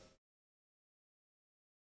up.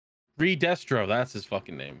 Destro, that's his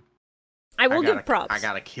fucking name. I will give props. I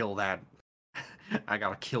gotta kill that. I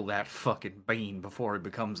gotta kill that fucking bean before it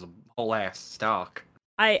becomes a whole ass stock.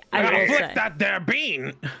 I Gotta will flick say. that there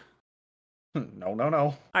bean. No, no, no.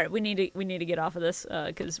 All right, we need to get off of this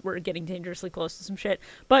because we're getting dangerously close to some shit.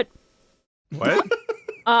 But What?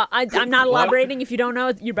 I'm not elaborating. If you don't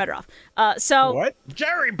know, you're better off. So What?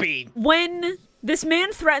 Jerry Bean. when this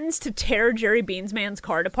man threatens to tear Jerry Beans Man's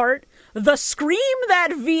card apart, the scream that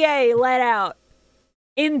VA let out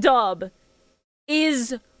in dub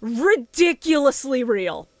is ridiculously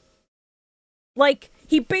real. Like,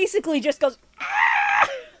 he basically just goes, "Ah!"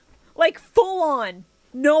 Like, full on,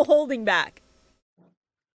 no holding back.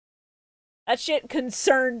 That shit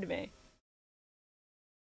concerned me.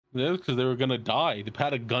 Yeah, because they were gonna die. They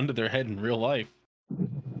had a gun to their head in real life.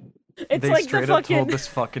 It's They like straight the up fucking... told this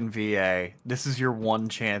fucking VA, this is your one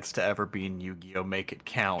chance to ever be in Yu-Gi-Oh! Make it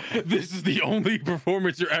count. This is the only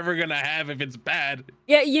performance you're ever gonna have if it's bad.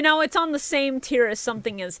 Yeah, you know, it's on the same tier as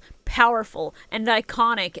something as powerful and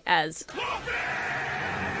iconic as...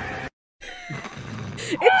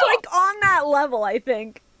 It's like on that level, I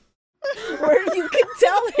think. Where you can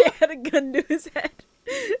tell he had a gun to his head.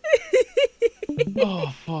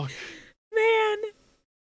 Oh fuck! Man.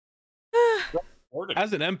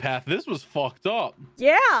 As an empath, this was fucked up.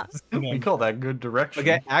 Yeah. We call that good direction.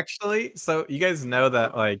 Okay, actually, so you guys know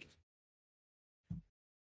that, like,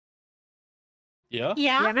 Yeah.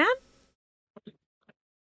 Yeah, man?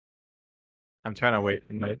 I'm trying to wait.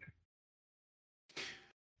 Like,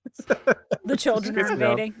 The children are Just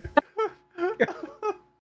know. invading.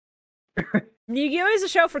 Yu-Gi-Oh! Is a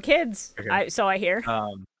show for kids, Okay. so I hear.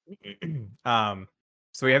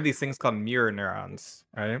 So we have these things called mirror neurons,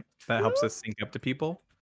 right? That helps us sync up to people.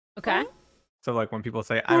 Okay. So like when people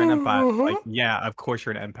say I'm an empath, like yeah, of course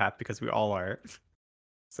you're an empath because we all are.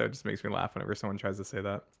 So it just makes me laugh whenever someone tries to say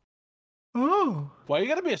that. Oh. Why you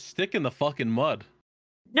gotta be a stick in the fucking mud?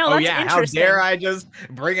 No, Oh that's yeah, how interesting. dare I just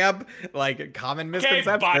bring up like common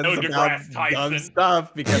misconceptions Bio about deGrasse dumb Tyson.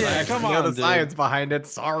 stuff because I Yeah, actually come know on, the dude. science behind it.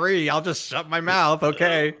 Sorry, I'll just shut my mouth.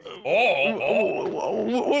 Okay.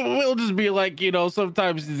 We'll just be like, you know,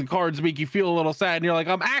 sometimes the cards make you feel a little sad, and you're like,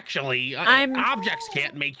 objects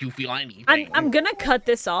can't make you feel anything. I'm gonna cut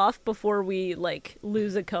this off before we like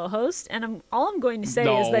lose a co-host, and all I'm going to say is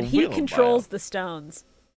No, that he we'll controls the stones.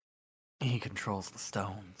 He controls the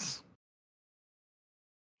stones.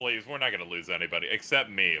 Please, we're not going to lose anybody except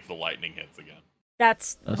me if the lightning hits again.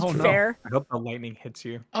 That's That's Oh, no. fair. I hope the lightning hits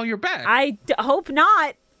you. Oh, you're back. Hope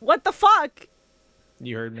not. What the fuck?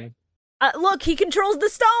 You heard me. Look, he controls the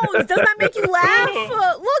stones. Doesn't that make you laugh?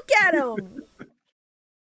 Look at him.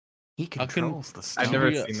 He How can- controls the stones. I've never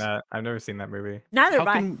Yes. seen that. I've never seen that movie. Neither how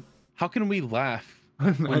have I. how can we laugh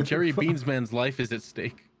when Jerry Beansman's life is at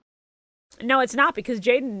stake? No, it's not because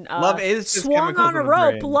Jaden Love is just swung chemicals on a in the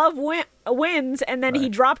rope. brain. Love wins, and then he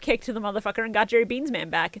Right. drop kicked to the motherfucker and got Jerry Beansman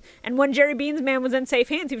back. And when Jerry Beansman was in safe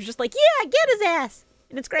hands, he was just like, "Yeah, get his ass,"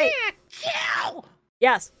 and it's great.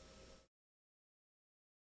 Yes.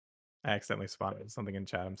 I accidentally spotted something in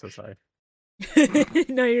chat. I'm so sorry.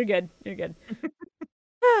 No, you're good. You're good.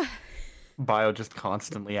 Bio just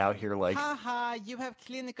constantly out here like, Haha, you have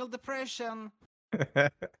clinical depression.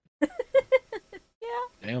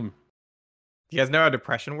 Damn. You guys know how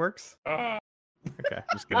depression works? Ah. Okay, I'm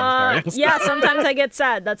just kidding. I'm sorry. Yeah, sometimes I get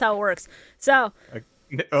sad. That's how it works. So,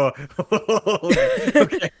 Oh,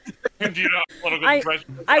 okay. Do you know political I-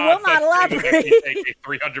 depression? I will Such not thing as elaborate. you take a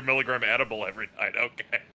 300 milligram edible every night.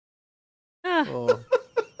 Okay. Oh.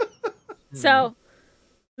 so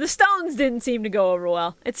the stones didn't seem to go over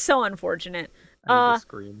well. It's so unfortunate. I need to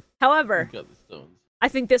scream. However, Got the stones. I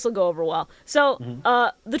think this will go over well. So,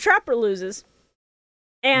 Mhm. the trapper loses,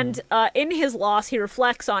 and in his loss, he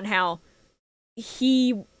reflects on how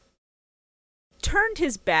he turned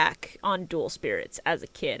his back on dual spirits as a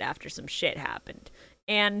kid after some shit happened,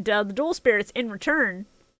 and the dual spirits in return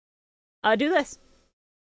do this.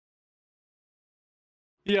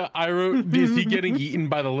 Yeah, I wrote, is he getting eaten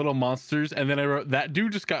by the little monsters? And then I wrote, that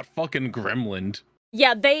dude just got fucking gremlined.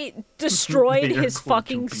 Yeah, they destroyed "They are his going to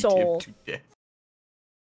fucking beat him soul. to death."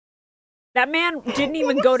 That man didn't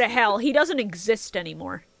even go to hell. He doesn't exist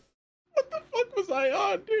anymore. What the fuck was I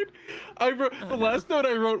on, dude? I wrote, the last note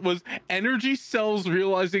I wrote was, energy cells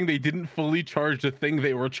realizing they didn't fully charge the thing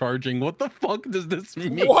they were charging. What the fuck does this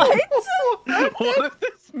mean? What? What does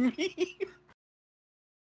this mean?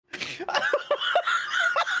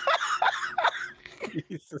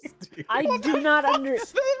 Jesus, dude. I do not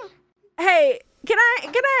understand. Hey, can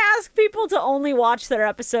I ask people to only watch their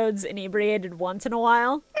episodes inebriated once in a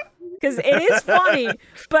while? Because it is funny,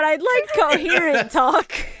 but I'd like coherent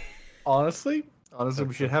talk. Honestly,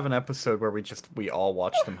 we should have an episode where we all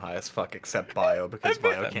watch them high as fuck except Bio because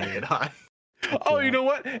Bio can't get high. Oh, you know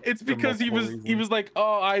what? It's because he was multiple like,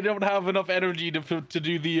 oh, I don't have enough energy to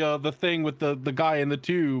do the thing with the guy in the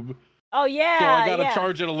tube. Oh yeah. So I gotta yeah.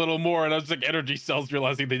 charge it a little more, and I was like, energy cells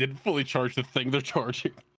realizing they didn't fully charge the thing they're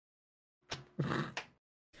charging.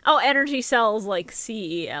 Oh, energy cells like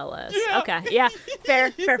CELS. Yeah. Okay, yeah,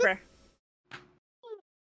 fair.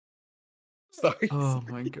 Sorry. Oh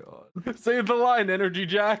my god. Say the line, energy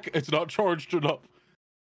jack. It's not charged enough.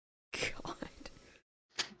 God.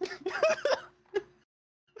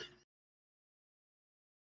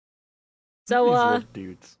 So, These little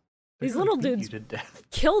dudes. these They're little gonna beat dudes you to death.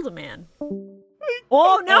 killed a man.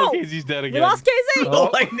 Oh no! Oh, Casey's dead We again. lost KZ. Oh,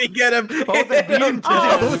 lightning, get him! Oh, they beat him to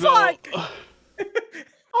Oh death. fuck!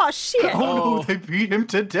 Oh shit! Oh no, they beat him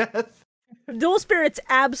to death. Dual spirits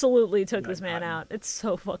absolutely took this man out. It's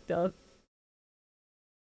so fucked up.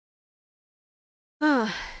 I'm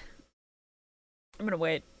gonna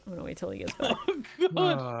wait. I'm gonna wait till he gets back.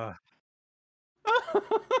 Oh, God.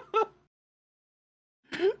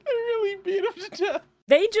 They really beat him to death.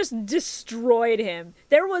 They just destroyed him.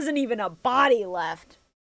 There wasn't even a body left.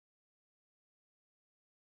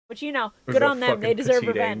 But you know, It was good that on them. They fucking deserve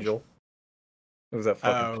petite revenge. Angel. It was that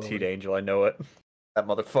fucking Oh. petite angel, I know it. That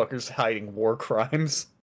motherfucker's hiding war crimes.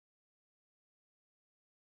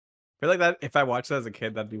 I feel like that if I watched that as a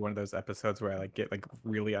kid, that'd be one of those episodes where I like get like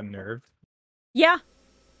really unnerved. Yeah.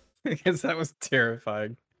 Because that was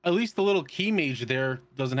terrifying. At least the little key mage there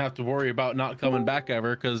doesn't have to worry about not coming back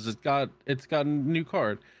ever because it's got a new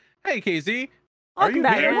card. Hey, KZ, are Welcome you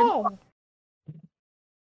back, here? man.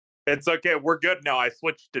 It's okay. We're good now. I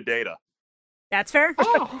switched to data. That's fair.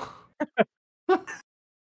 Oh.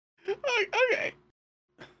 Okay.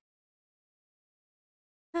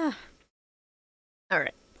 All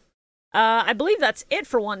right. I believe that's it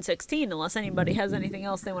for 116, unless anybody has anything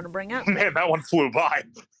else they want to bring up. Man, that one flew by.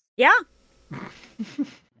 Yeah.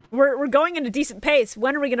 We're going at a decent pace.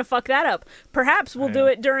 When are we gonna fuck that up? Perhaps we'll do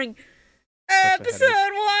it during episode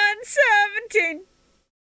 117.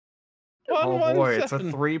 Oh boy, it's a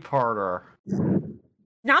 117. three-parter.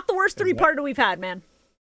 Not the worst three-parter we've had, man.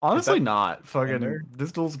 Honestly, that not. Fucking, standard?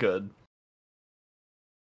 this duel's good.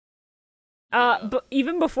 But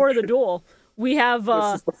even before the duel, we have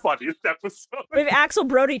This is the funniest episode. we have Axel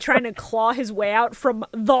Brody trying to claw his way out from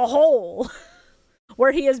the hole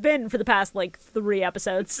where he has been for the past like 3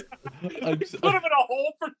 episodes. Put him in a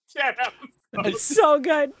hole for 10 episodes. It's so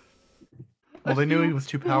good. Well, they knew he was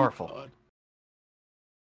too powerful.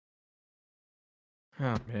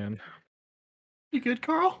 Oh man. You good,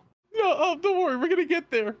 Carl? No, oh, don't worry. We're gonna get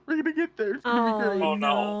there. It's gonna be great. Oh,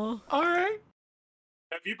 no. All right.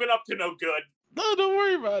 Have you been up to no good? No, don't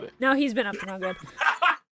worry about it. No, he's been up to no good.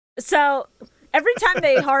 So every time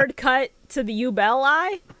they hard cut to the U-Bell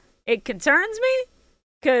eye, it concerns me.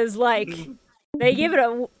 Cause like they give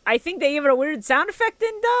it I think they give it a weird sound effect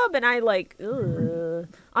in dub, and I like ugh.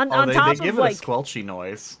 On top they give of it like a squelchy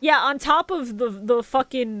noise. yeah, on top of the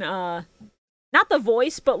fucking not the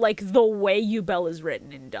voice, but like the way U-Bell is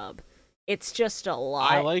written in dub. It's just a lot.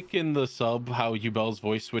 I like in the sub how Yubel's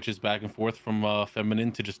voice switches back and forth from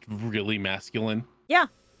feminine to just really masculine. Yeah.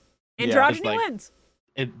 Androgyny like- wins.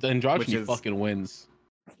 Androgyny Which is- fucking wins.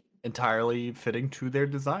 Entirely fitting to their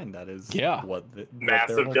design. That is Yeah. what their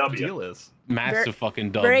Massive whole W. deal is. Massive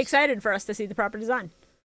fucking dubs. Very excited for us to see the proper design.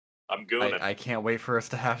 I'm gooning. I can't wait for us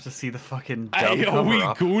to have to see the fucking dub Hey, are cover we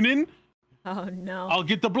up. gooning? Oh no. I'll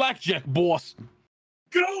get the blackjack, boss.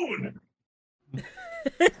 Goon!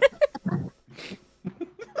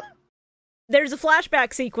 There's a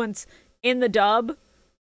flashback sequence in the dub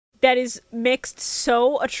that is mixed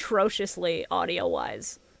so atrociously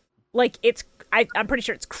audio-wise. Like, I'm pretty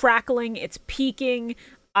sure it's crackling, it's peaking,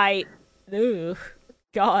 ugh,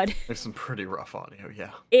 God. There's some pretty rough audio,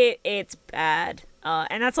 yeah. It's bad.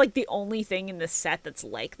 And that's like the only thing in the set that's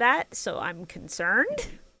like that, so I'm concerned.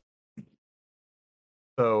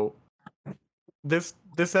 So this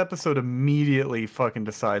episode immediately fucking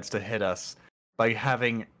decides to hit us by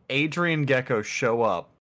having Adrian Gecko show up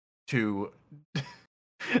to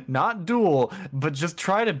not duel, but just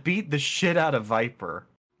try to beat the shit out of Viper.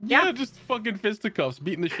 Yeah, just fucking fisticuffs,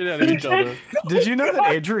 beating the shit out of each other. Did you know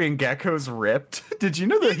that Adrian Gecko's ripped? Did you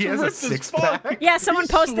know that he has a ripped as six-pack? fuck. Yeah, someone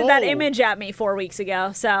He's posted that swole. image at me 4 weeks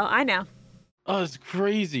ago, so I know. Oh, it's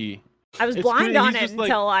crazy. I was It's blind crazy, on he's it just like-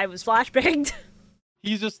 until I was flashbanged.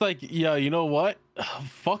 He's just like, yeah, you know what?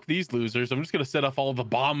 Fuck these losers. I'm just gonna set off all the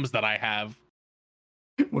bombs that I have.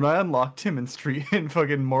 When I unlocked him in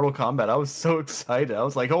fucking Mortal Kombat, I was so excited. I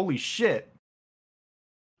was like, holy shit.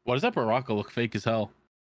 Why does that Baraka look fake as hell?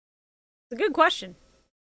 It's a good question.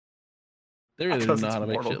 They really Because know it's how to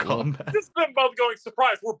make Mortal shit look. Kombat. Just them both going,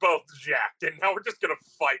 surprise, we're both jacked, and now we're just gonna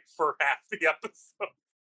fight for half the episode.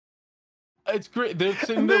 It's great. They're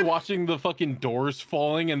sitting there watching the fucking doors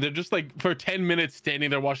falling, and they're just like for 10 minutes standing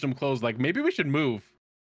there watching them close. Like maybe we should move.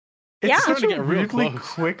 It's Yeah. such starting to a get real weirdly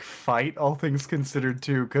close. quick fight, all things considered,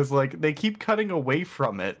 too, because like they keep cutting away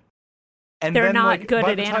from it. And They're then, not like, good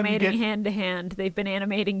by at the time you animating get- hand to hand. They've been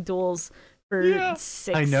animating duels for Yeah.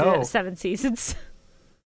 I know. 7 seasons.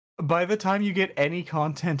 By the time you get any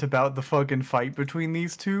content about the fucking fight between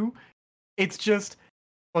these two, it's just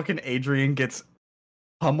fucking Adrian gets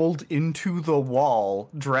pummeled into the wall,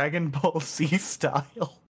 Dragon Ball Z style.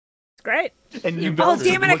 It's great. And you Oh, both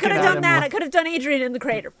damn it, I looking could have at done him that. like- I could have done Adrian in the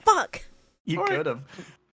crater. Fuck. You could have.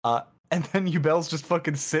 And then Yubel's just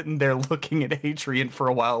fucking sitting there looking at Adrian for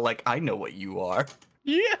a while like, I know what you are.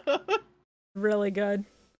 Yeah. Really good.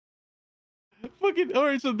 Fucking. All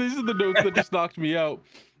right. So these are the notes that just knocked me out.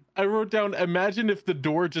 I wrote down, imagine if the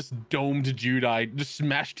door just domed Judai, just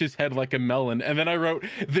smashed his head like a melon. And then I wrote,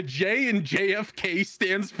 the J in JFK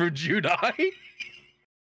stands for Judai.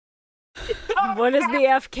 What does the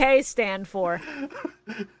FK stand for?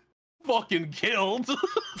 Fucking killed.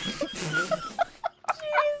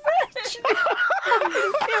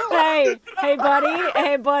 Hey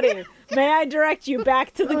buddy. May I direct you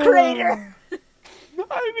back to the crater?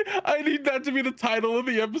 I need that to be the title of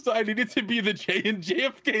the episode. I need it to be the J in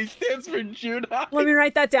JFK stands for Judai. Let me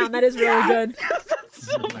write that down. That is really good.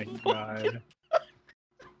 Oh my god.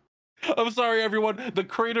 I'm sorry, everyone. The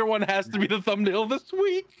crater one has to be the thumbnail this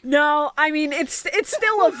week. No, I mean it's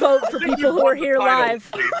still a vote for people who are here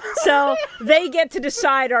live. So they get to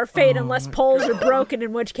decide our fate unless polls are broken,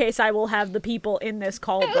 in which case I will have the people in this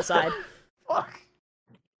call decide. Fuck.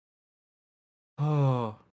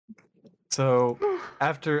 Oh. So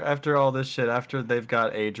after all this shit, after they've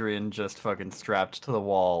got Adrian just fucking strapped to the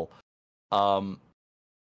wall,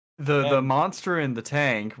 the monster in the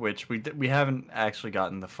tank, which we haven't actually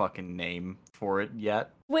gotten the fucking name for it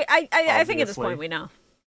yet. Wait, I think at this Obviously. point we know.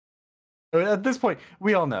 At this point,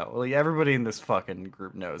 we all know. Like, everybody in this fucking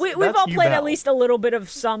group knows. We've That's all played at Yubel. least a little bit of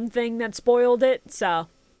something that spoiled it, so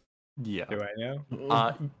Yeah. Do I know?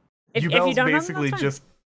 if you Yubel's don't know, basically that's fine. just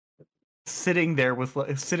sitting there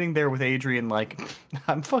with Adrian like,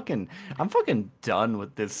 I'm fucking done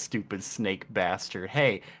with this stupid snake bastard.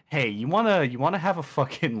 Hey, you wanna have a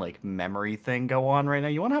fucking like memory thing go on right now?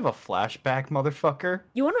 You wanna have a flashback, motherfucker?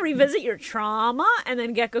 You want to revisit your trauma? And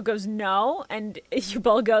then Gecko goes, no. And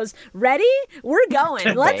Yubel goes, ready? We're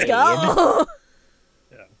going. Let's go.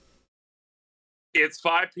 It's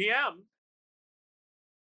 5 p.m.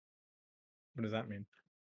 What does that mean?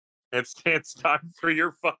 It's time for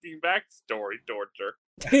your fucking backstory torture.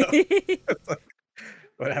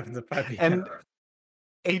 What happens at 5 p.m.? And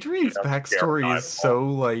Adrian's Yeah, backstory yeah, is so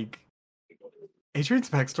like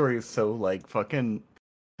fucking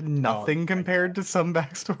nothing compared to some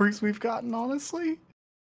backstories we've gotten, honestly.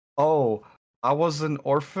 Oh, I was an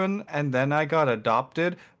orphan and then I got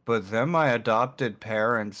adopted, but then my adopted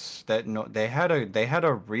parents they had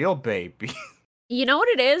a real baby. You know what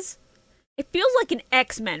it is? It feels like an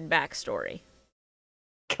X-Men backstory.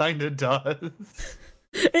 Kinda does.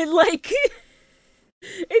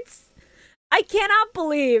 I cannot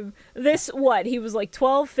believe this, he was like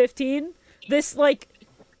 12, 15? This,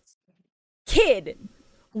 kid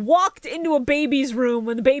walked into a baby's room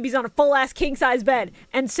when the baby's on a full-ass king-size bed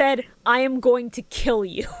and said, I am going to kill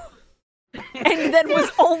you. And then was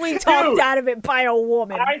only talked out of it by a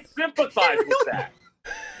woman. I sympathize with that.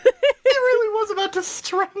 He really was about to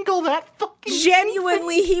strangle that fucking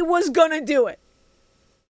Genuinely, he was gonna do it.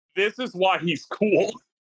 This is why he's cool.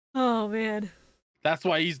 Oh, man. That's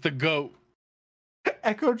why he's the GOAT.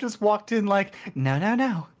 Echo just walked in like, no.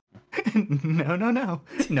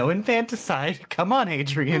 No infanticide. Come on,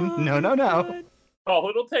 Adrian. Oh, No. God. All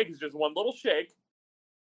it'll take is just one little shake.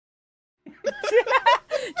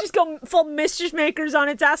 Just go full mischief makers on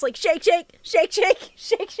its ass, like shake.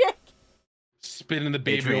 Spinning the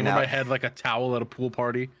baby Adrian over my out. head like a towel at a pool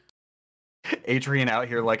party. Adrian out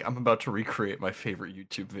here like, I'm about to recreate my favorite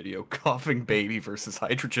YouTube video, coughing baby versus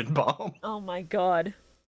hydrogen bomb. Oh my god.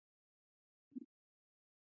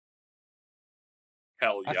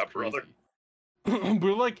 Hell yeah, That's brother.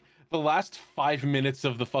 We're like the last 5 minutes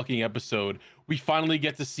of the fucking episode. We finally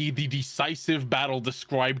get to see the decisive battle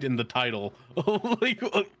described in the title. Like,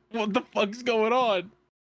 what the fuck's going on?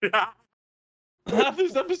 Half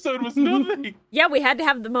this episode was nothing. Yeah, we had to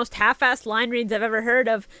have the most half-assed line reads I've ever heard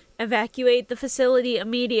of. Evacuate the facility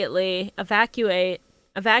immediately. Evacuate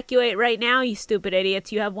right now, you stupid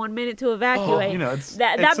idiots. You have 1 minute to evacuate.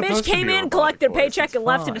 That bitch supposed to came be a in, robotic collected voice, paycheck, it's and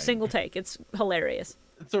left in a fine. single take. It's hilarious.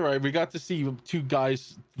 It's all right. We got to see two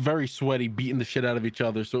guys very sweaty beating the shit out of each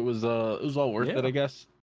other, so it was all worth it, I guess.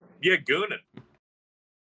 Yeah, goonin'.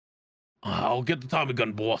 I'll get the Tommy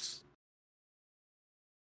gun, boss.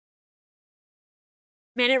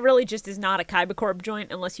 Man, it really just is not a Kybercorp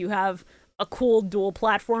joint unless you have a cool dual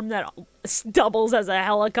platform that doubles as a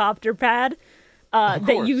helicopter pad.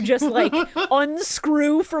 That you just, like,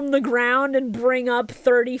 unscrew from the ground and bring up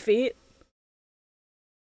 30 feet.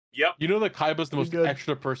 Yep. You know that Kaiba's the most Good.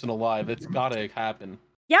 extra person alive. It's gotta happen.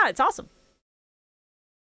 Yeah, it's awesome.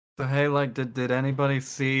 So hey, like, did anybody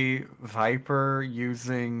see Viper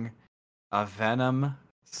using a Venom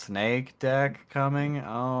Snake deck coming?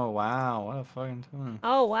 Oh wow, what a fucking time!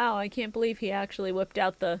 Oh, wow, I can't believe he actually whipped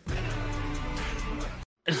out the...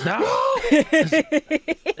 Is that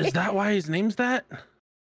is that why his name's that?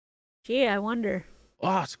 Gee, I wonder.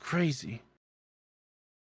 Oh, it's crazy.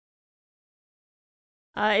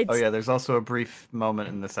 It's... Oh yeah, there's also a brief moment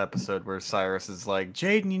in this episode where Cyrus is like,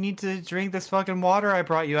 "Jaden, you need to drink this fucking water I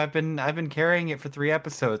brought you. I've been carrying it for 3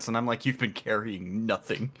 episodes," and I'm like, "You've been carrying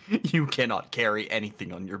nothing. You cannot carry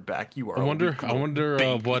anything on your back. You are." I wonder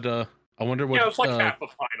Yeah, it's like half a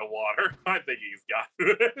pint of water. I think he's got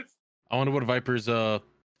it. I wonder what Viper's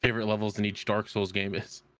favorite levels in each Dark Souls game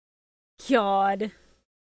is. God.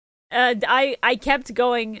 I kept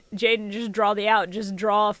going, Jaden, just draw just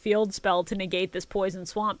draw a field spell to negate this poison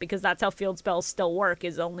swamp, because that's how field spells still work,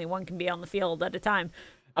 is only one can be on the field at a time.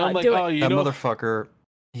 I'm like, do oh, it. you That know, motherfucker,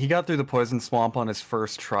 he got through the poison swamp on his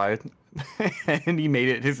first try, and he made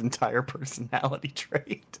it his entire personality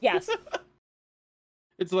trait. Yes.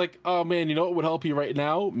 it's like, oh man, you know what would help you right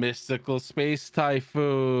now? Mystical Space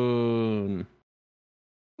Typhoon.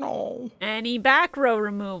 No. Any back row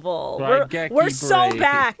removal. Raigeki We're so break.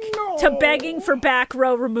 back to begging for back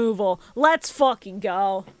row removal. Let's fucking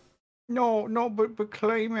go. No, but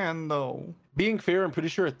Clayman though. Being fair, I'm pretty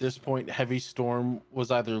sure at this point Heavy Storm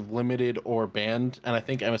was either limited or banned, and I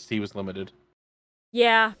think MST was limited.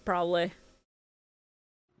 Yeah, probably.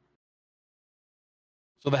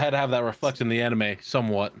 So they had to have that reflect in the anime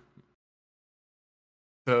somewhat.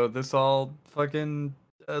 So this all fucking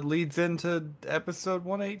leads into episode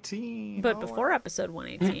 118. But Oh, before episode Oh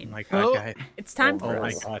 118, my god, guys. it's time Oh for my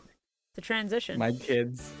us god. to transition. My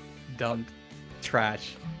kids dumped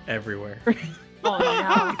trash everywhere. Oh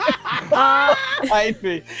no. Behind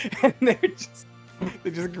me. And they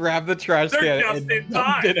just grabbed the trash They're can just and in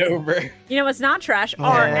dumped time. it over. You know what's not trash? Oh,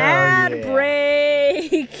 Our hell ad yeah.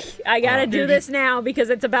 break. I gotta do Dude, this now because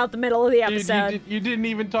it's about the middle of the Dude, episode. you didn't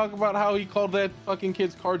even talk about how he called that fucking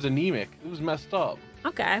kid's cards anemic. It was messed up.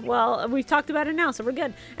 Okay, well, we've talked about it now, so we're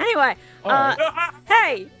good. Anyway, Alright.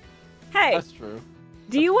 hey, That's true.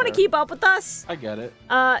 do you want to fair. keep up with us? I get it.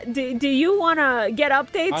 Do you want to get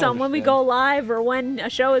updates I on when we understand. go live or when a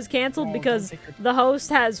show is canceled because the host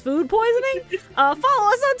has food poisoning? Follow us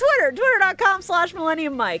on Twitter,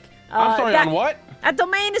 twitter.com/millenniummike. I'm sorry, on what? That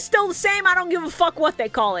domain is still the same. I don't give a fuck what they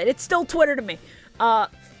call it. It's still Twitter to me. I'm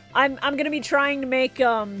gonna be trying to make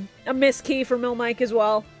a Miss Key for Mill Mike as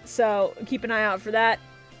well, so keep an eye out for that.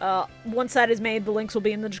 Once that is made, the links will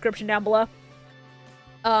be in the description down below.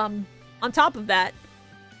 On top of that,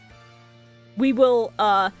 we will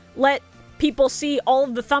let people see all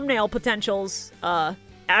of the thumbnail potentials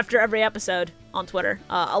after every episode on Twitter.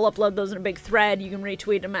 I'll upload those in a big thread. You can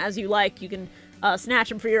retweet them as you like. You can snatch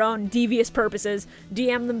them for your own devious purposes.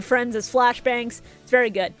 DM them to friends as flashbangs. It's very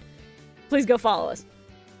good. Please go follow us.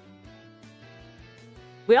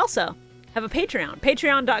 We also have a Patreon.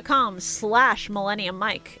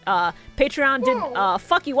 Patreon.com/MillenniumMike. Patreon did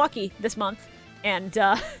Fucky Wucky this month and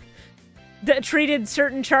treated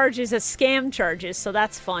certain charges as scam charges, so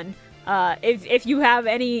that's fun. If you have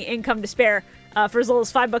any income to spare, for as little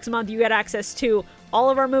as $5 a month, you get access to all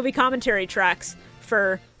of our movie commentary tracks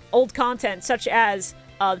for old content, such as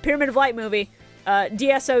the Pyramid of Light movie,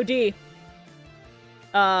 DSOD,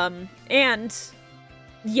 and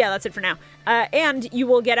yeah, that's it for now. And you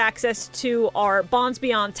will get access to our Bonds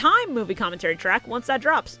Beyond Time movie commentary track once that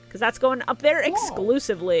drops, because that's going up there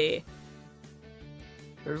exclusively.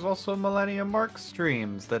 There's also Millennium Mark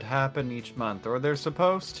streams that happen each month, or they're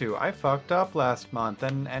supposed to. I fucked up last month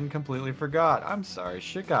and completely forgot. I'm sorry,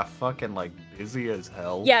 shit got fucking like busy as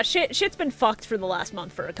hell. Yeah, shit's been fucked for the last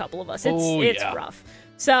month for a couple of us. It's Oh, it's yeah. rough.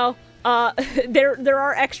 So there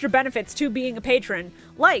are extra benefits to being a patron,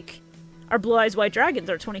 like our Blue Eyes White Dragons,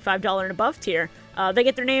 our $25 and above tier. They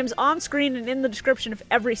get their names on screen and in the description of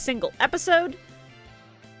every single episode.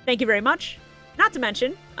 Thank you very much. Not to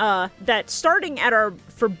mention that starting at our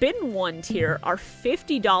Forbidden One tier, our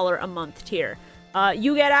 $50 a month tier,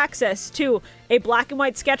 you get access to a black and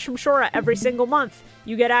white sketch from Shora every single month.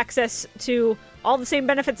 You get access to all the same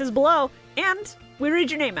benefits as below, and we read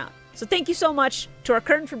your name out. So thank you so much to our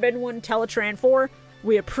current Forbidden One, Teletran 4.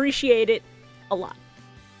 We appreciate it a lot.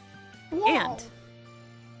 And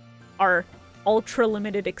our ultra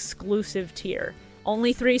limited exclusive tier,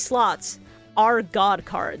 only 3 slots, are God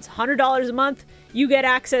cards. $100 a month, you get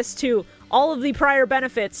access to all of the prior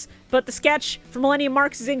benefits, but the sketch for Millennium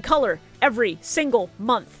Marks is in color every single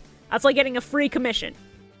month. That's like getting a free commission.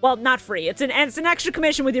 Well, not free. It's an extra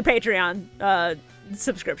commission with your Patreon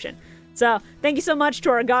subscription. So, thank you so much to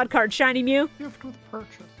our God card Shiny Mew. Gift with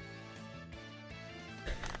purchase.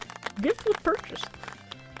 Gift with purchase.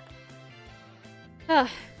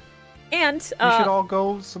 And You should all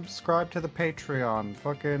go subscribe to the Patreon.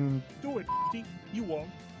 Fucking Do it. You won't.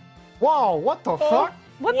 whoa! What the fuck?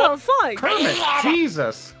 what the fuck? Kermit,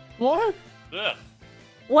 Jesus! What? Ugh.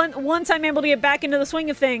 Once I'm able to get back into the swing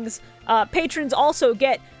of things, patrons also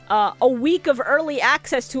get a week of early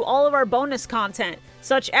access to all of our bonus content,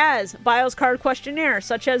 such as Bios Card Questionnaire,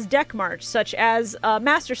 such as Deck March, such as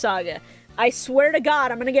Master Saga. I swear to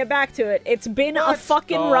God, I'm gonna get back to it. It's been a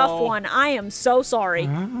fucking rough one. I am so sorry.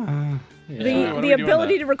 The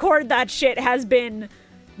ability to record that shit has been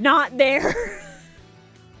not there.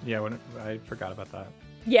 Yeah, I forgot about that.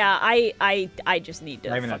 Yeah, I just need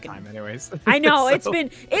to I haven't fucking... had time anyways. I know, So-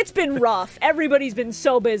 it's been rough. Everybody's been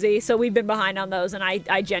so busy, so we've been behind on those, and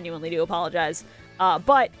I genuinely do apologize.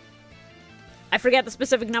 But I forget the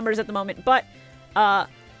specific numbers at the moment, but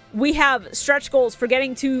we have stretch goals for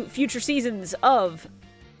getting to future seasons of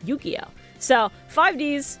Yu-Gi-Oh! So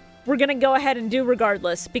 5Ds we're gonna go ahead and do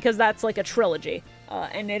regardless, because that's like a trilogy,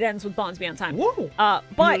 and it ends with Bonds Beyond Time.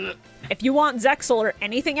 But if you want Zexal or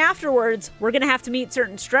anything afterwards, we're gonna have to meet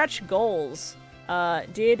certain stretch goals.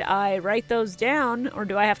 Did I write those down, or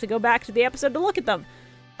do I have to go back to the episode to look at them?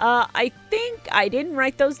 I think I didn't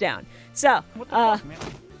write those down. So, bro,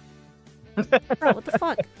 what the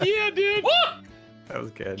fuck? Yeah, dude. What? That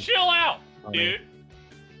was good. Chill out, Funny. dude.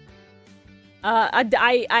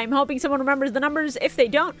 I'm hoping someone remembers the numbers. If they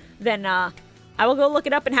don't, then I will go look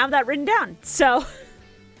it up and have that written down. So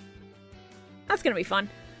that's gonna be fun.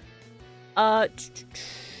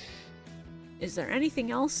 Is there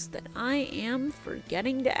anything else that I am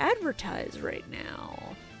forgetting to advertise right now?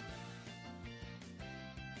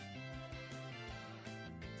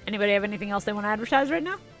 Anybody have anything else they want to advertise right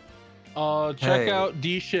now? Check Hey. out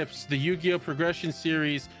D-Ships, the Yu-Gi-Oh! Progression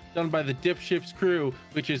series done by the Dip Ships crew,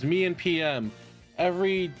 which is me and PM,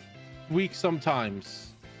 every week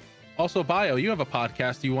sometimes. Also, Bio, you have a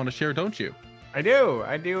podcast you want to share, don't you? I do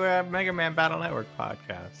a Mega Man Battle Network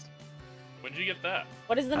podcast. When'd you get that?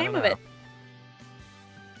 What is the I name don't of it?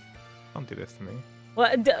 Don't do this to me.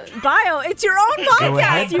 Well, Bio, it's your own Go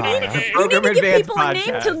ahead, podcast. You need Bio. to Program give Advanced people a name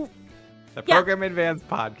podcast. to. The Yeah. Program Advanced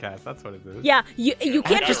podcast. That's what it is. Yeah, you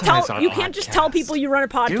can't just Advertise tell our you can't just tell podcast. people you run a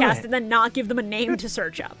podcast it. and then not give them a name to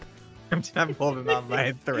search up. I'm holding on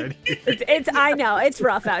my thread. It's I know it's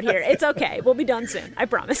rough out here. It's okay. We'll be done soon. I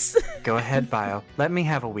promise. Go ahead, Bio. Let me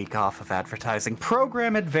have a week off of advertising.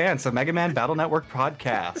 Program Advance, a Mega Man Battle Network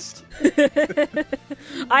podcast.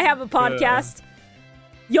 I have a podcast.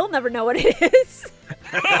 You'll never know what it is.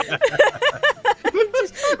 Just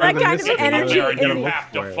that kind of energy. You're In gonna the,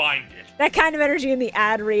 have to find it. that kind of energy in the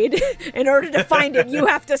ad read. In order to find it, you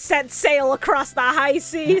have to set sail across the high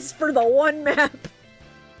seas for the one map.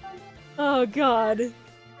 Oh God.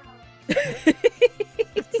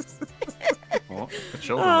 Well, the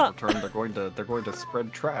children will return. They're going to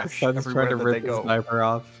spread trash Son's trying everywhere to that rip they his go. sniper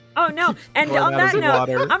off. Oh no! And Going on out that of the note,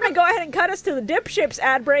 water. I'm gonna go ahead and cut us to the Dip Ships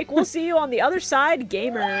ad break. We'll see you on the other side,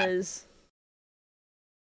 gamers.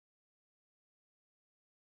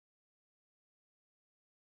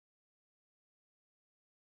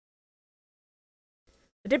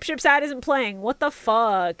 The Dip Ships ad isn't playing. What the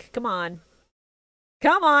fuck? Come on.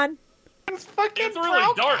 Come on. It's fucking It's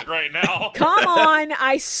really dark right now. Come on.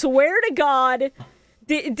 I swear to God.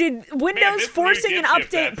 Did Man, Windows this forcing new an dipshit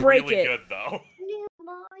update ad's break really it? Good, though.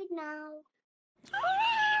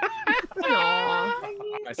 Aw.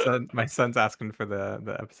 My son's asking for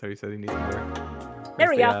the episode. He said he needs more. There Where's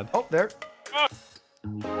we the go. ad? Oh, there.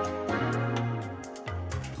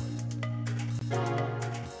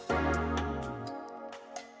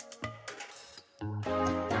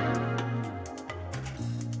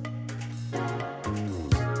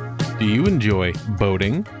 Do you enjoy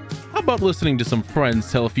boating? How about listening to some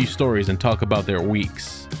friends tell a few stories and talk about their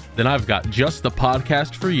weeks? Then I've got just the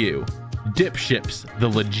podcast for you. Dip Ships, the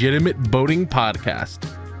legitimate boating podcast.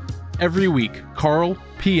 Every week, Carl,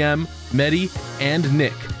 PM, Medi, and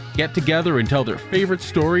Nick get together and tell their favorite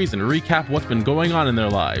stories and recap what's been going on in their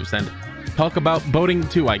lives and talk about boating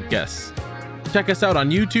too, I guess. Check us out on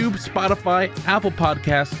YouTube, Spotify, Apple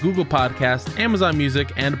Podcasts, Google Podcasts, Amazon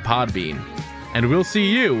Music, and Podbean. And we'll see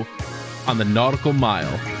you on the Nautical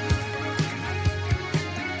Mile.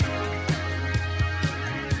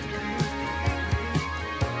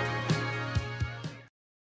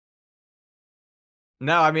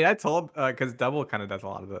 No, I mean I told because Double kind of does a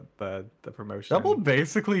lot of the promotion. Double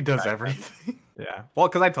basically does everything. Yeah. Well,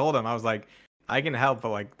 because I told him I was like, I can help, but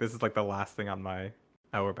like this is like the last thing on my.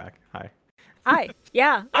 Oh, we're back. Hi. Hi.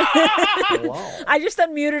 Yeah. I just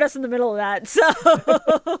unmuted us in the middle of that, so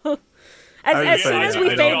as soon as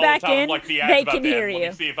we fade back in, they can hear you. Let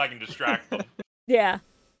me see if I can distract them. Yeah.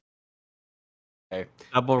 Hey,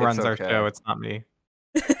 Double it's runs our okay. show. It's not me.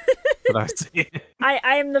 But I was saying.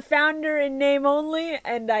 I am the founder in name only,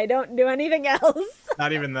 and I don't do anything else.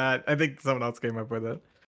 Not even that. I think someone else came up with it.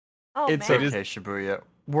 Oh, It's man. okay, Shibuya.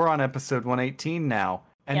 We're on episode 118 now,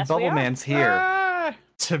 and Yes, we Bubble are. Man's here Ah!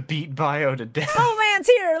 to beat Bio to death. Oh, man's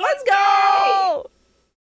here. Let's go.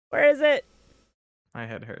 Where is it? My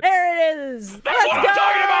head hurts. There it is. That's Let's what I'm go.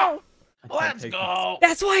 talking about! Let's go.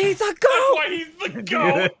 That's why he's a That's go. why he's the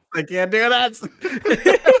goat! I can't do that.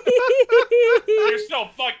 You're so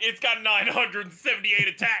fucked. It's got 978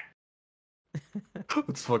 attack.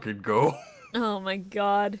 Let's fucking go. Oh my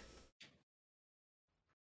god.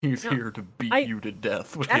 He's No, here to beat I- you to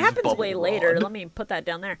death with That his happens bubble way later. rod. Let me put that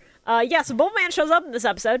down there. Yeah, so Bullman shows up in this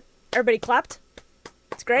episode. Everybody clapped.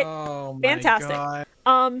 It's great. Oh Fantastic. God.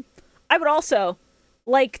 I would also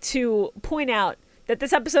like to point out that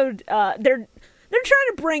this episode, they're trying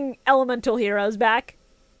to bring elemental heroes back.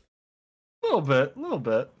 A little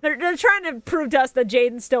bit. They're trying to prove to us that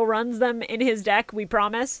Jaden still runs them in his deck. We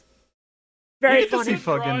promise. Very We get to funny. see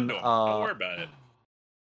fucking, Don't worry about it.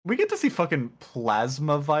 We get to see fucking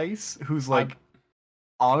Plasma Vice, who's like,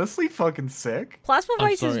 honestly fucking sick. Plasma I'm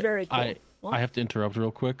Vice is sorry, very cool. I have to interrupt real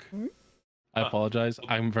quick. Mhm. I apologize.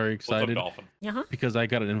 I'm very What's up, excited Dolphin? Uh-huh. because I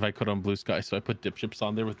got an invite code on Blue Sky, so I put dipships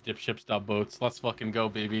on there with dipships.boats. Let's fucking go,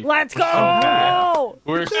 baby. Let's go! yeah.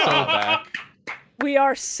 We're so back. We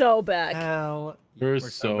are so back. Hell, We're so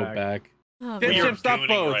so back. back. Oh, We man. are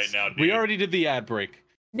Dipships.boats. gooning right now, We dude. already did the ad break.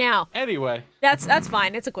 Now, Anyway. that's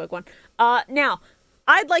fine. It's a quick one. Now,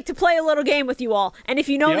 I'd like to play a little game with you all, and if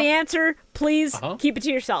you know Yeah. the answer, please Uh-huh. keep it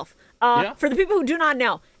to yourself. Yeah. For the people who do not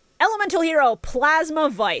know, Elemental Hero Plasma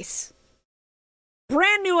Vice.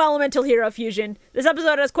 Brand new Elemental Hero fusion. This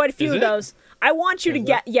episode has quite a few Is of it? those. I want you to Is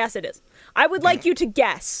get. Yes, it is. I would like you to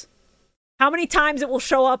guess how many times it will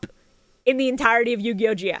show up in the entirety of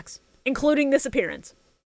Yu-Gi-Oh! GX, including this appearance.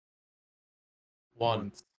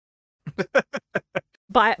 One.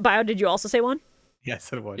 Bio, did you also say one?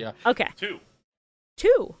 Yes, it would. Yeah. Okay. 2.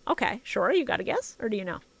 2. Okay, sure. You got a guess, or do you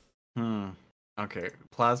know? Okay,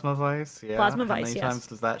 Plasma Vice. Yeah. Plasma How Vice, many yes. times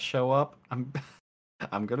does that show up?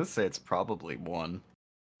 I'm gonna say it's probably 1.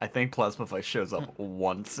 I think Plasma Vice shows up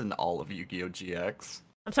once in all of Yu-Gi-Oh! GX.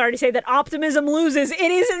 I'm sorry to say that optimism loses. It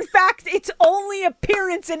is, in fact, its only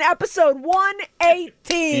appearance in episode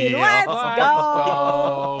 118. Yeah. Let's go!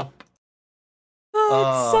 Oh. Oh,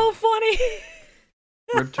 it's so funny.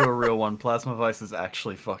 Rip to a real one. Plasma Vice is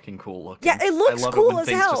actually fucking cool looking. Yeah, it looks I love cool it when as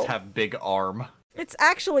things hell. just have big arm. It's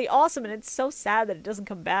actually awesome, and it's so sad that it doesn't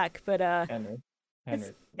come back. But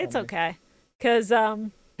it's okay, cause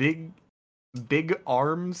Big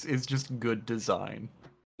arms is just good design.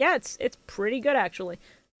 yeah, it's pretty good actually.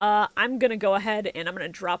 I'm gonna go ahead and I'm gonna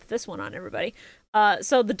drop this one on everybody.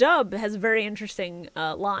 So the dub has a very interesting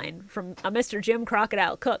line from Mr. Jim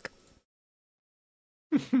Crocodile Cook.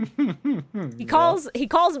 He calls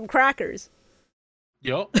them crackers.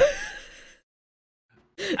 Yup.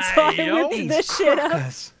 So I whipped this shit up.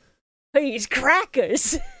 Crackers. These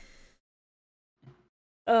crackers.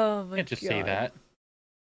 Oh my Can't just god. say that.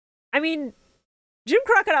 I mean, Jim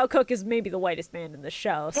Crocodile Cook is maybe the whitest man in the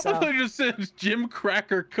show, I so thought you just said Jim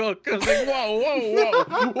Cracker Cook. I was like, whoa, whoa, whoa,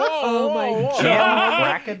 whoa, Oh my whoa, whoa. Jam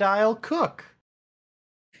Crocodile Cook.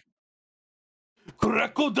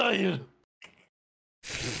 Crocodile.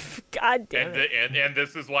 god damn And, it. and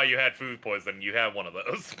this is why you had food poisoning. You had one of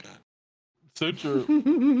those. So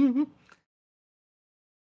true.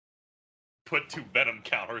 Put 2 venom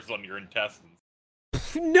counters on your intestines.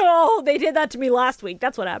 No, they did that to me last week.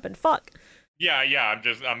 That's what happened. Fuck. Yeah,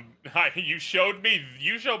 you showed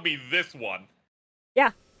me this one.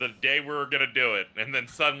 Yeah. The day we were gonna do it, and then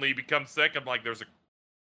suddenly you become sick. I'm like, there's a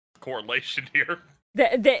correlation here.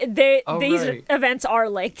 Oh, These right. events are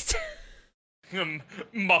linked.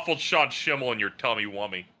 Muffled Sean Schimmel in your tummy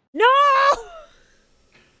wummy. No!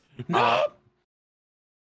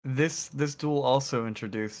 This duel also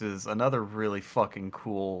introduces another really fucking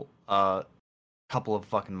cool couple of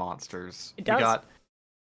fucking monsters. It does. We got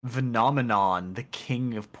Phenomenon, the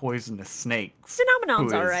king of poisonous snakes.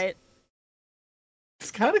 Phenomenon's Who is- alright. He's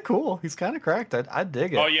kind of cool. He's kind of cracked. I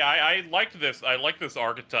dig it. Oh yeah, I liked this. I like this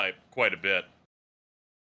archetype quite a bit.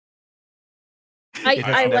 I It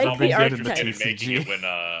has like never the been good in archetype. the Interested in making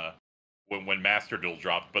it when Master Duel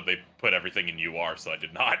dropped, but they put everything in UR, so I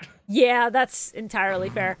did not. Yeah, that's entirely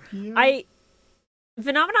fair.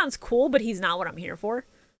 Phenomenon's cool, but he's not what I'm here for.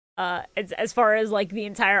 As far as like the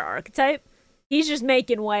entire archetype, he's just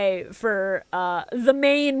making way for the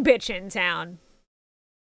main bitch in town.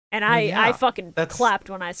 And I fucking clapped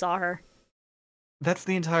when I saw her. That's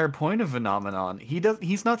the entire point of Phenomenon.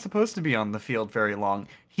 He's not supposed to be on the field very long.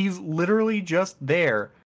 He's literally just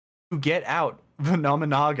there to get out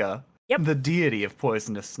Phenomenaga, the deity of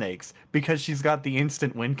poisonous snakes, because she's got the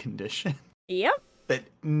instant win condition. Yep. That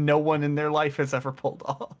no one in their life has ever pulled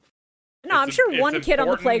off. No, I'm sure one kid on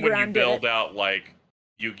the playground did it. When you build out like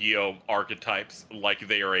Yu-Gi-Oh archetypes like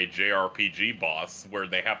they are a JRPG boss, where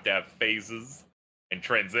they have to have phases and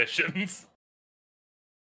transitions.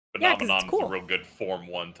 Phenomenon's cool. a real good Form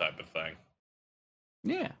 1 type of thing.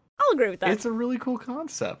 Yeah. I'll agree with that. It's a really cool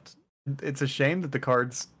concept. It's a shame that the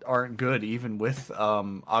cards aren't good, even with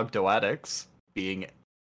Ogdoadics being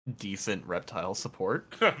decent reptile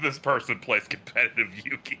support. This person plays competitive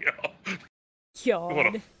Yu-Gi-Oh! God.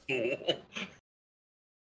 What a fool.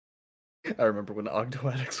 I remember when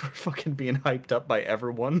Ogdoadics were fucking being hyped up by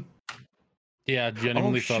everyone. Yeah, I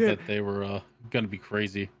genuinely thought that they were gonna be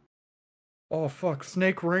crazy. Oh fuck,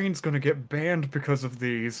 Snake Rain's gonna get banned because of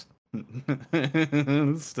these.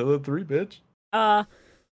 Still a 3, bitch.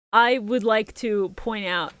 I would like to point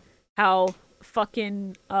out how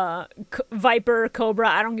fucking Viper Cobra,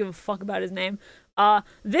 I don't give a fuck about his name.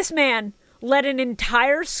 This man let an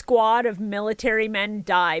entire squad of military men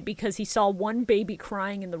die because he saw one baby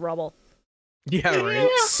crying in the rubble. Yeah, right.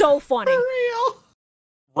 So funny. For real.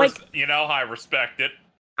 Like, you know, I respect it.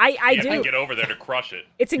 I you do. have to get over there to crush it.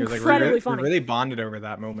 It's incredibly funny. We really bonded over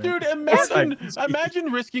that moment. Dude,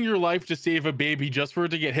 imagine risking your life to save a baby just for it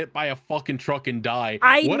to get hit by a fucking truck and die.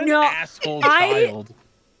 What an asshole child.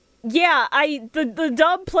 Yeah, the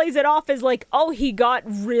dub plays it off as like, oh, he got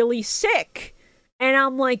really sick. And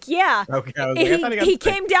I'm like, yeah. Okay, he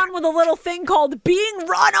came down with a little thing called being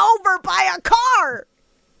run over by a car.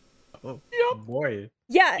 Oh, boy.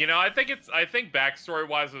 Yeah. You know, I think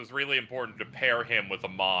backstory-wise, it was really important to pair him with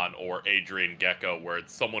Amon or Adrian Gecko, where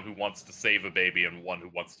it's someone who wants to save a baby and one who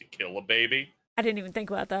wants to kill a baby. I didn't even think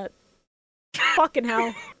about that. Fucking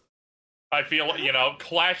hell. I feel, you know,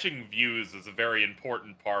 clashing views is a very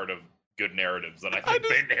important part of good narratives, and I think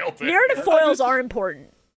they nailed it. Narrative foils are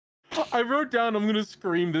important. I wrote down, I'm gonna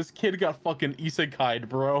scream, this kid got fucking isekai'd,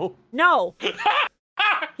 bro. No.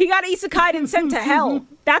 He got isekai'd and sent to hell.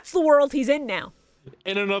 That's the world he's in now.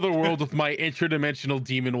 In another world with my interdimensional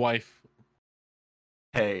demon wife.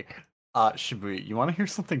 Hey, Shibuya, you want to hear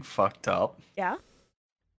something fucked up? Yeah?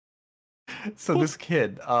 So this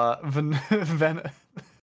kid, God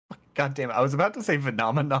damn it, I was about to say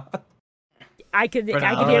Phenomenon. I could hear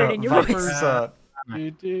it in your voice.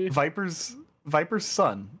 Viper's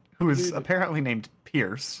son, who is apparently named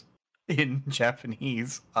Pierce in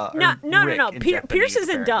Japanese. No. Pierce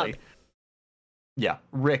isn't dubbed. Yeah,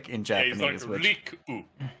 Rick in Japanese, like, which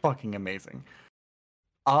fucking amazing.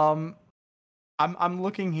 I'm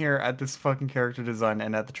looking here at this fucking character design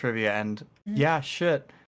and at the trivia, and yeah,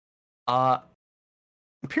 shit.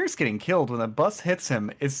 Pierce getting killed when a bus hits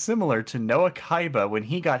him is similar to Noah Kaiba when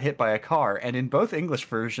he got hit by a car, and in both English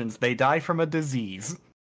versions, they die from a disease.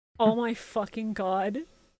 Oh my fucking god.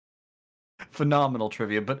 Phenomenal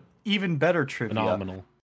trivia, but even better trivia. Phenomenal.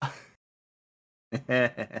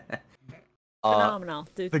 Phenomenal.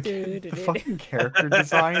 The fucking character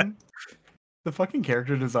design. The fucking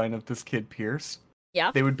character design of this kid Pierce.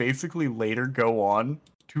 Yeah. They would basically later go on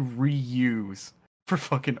to reuse for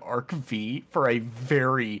fucking Arc V for a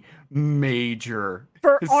very major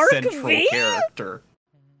central character.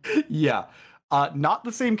 Yeah. Not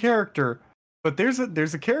the same character, but there's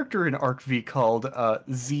a character in Arc V called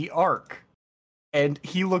Z Arc. And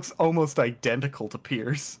he looks almost identical to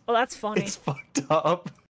Pierce. Oh, that's funny. It's fucked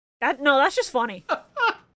up. That's just funny.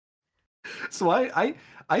 So I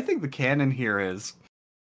think the canon here is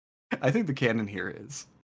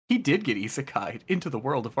he did get isekai'd into the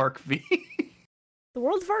world of Arc V. The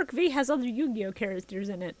world of Arc V has other Yu-Gi-Oh characters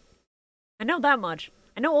in it. I know that much.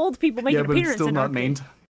 I know old people make an appearance it's still in not Arc V.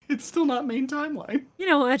 It's still not main timeline. You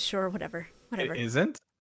know what? Sure, whatever. It isn't?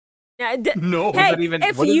 No. Hey,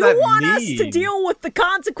 if you want us to deal with the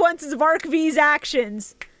consequences of Arc V's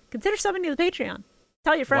actions, consider subbing to the Patreon.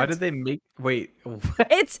 Tell your friends. Why did they make... Wait. What?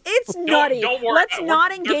 It's nutty. Don't worry. Let's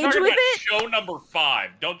not engage with it. Show number 5.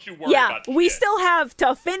 Don't you worry about we shit. still have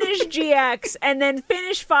to finish GX and then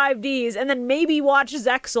finish 5Ds and then maybe watch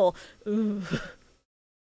Zexal. Ooh.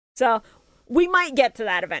 So, we might get to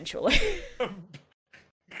that eventually.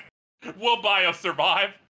 Will Bio survive?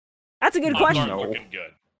 That's a good question. Looking good.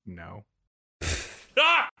 No.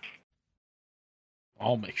 Ah!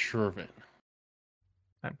 I'll make sure of it.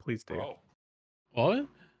 Please do. Bro. What?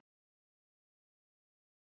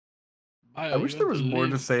 I wish there was more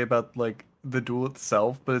to say about like the duel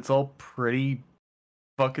itself, but it's all pretty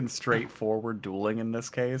fucking straightforward dueling in this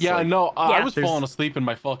case. Yeah, like, no, I Yeah. was falling asleep in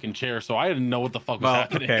my fucking chair, so I didn't know what the fuck was Well,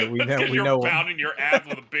 happening. okay, we That's know 'cause we you're know. pounding your ass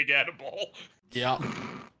with a big edible. Yeah.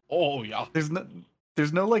 Oh yeah.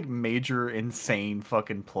 there's no like major insane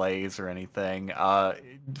fucking plays or anything.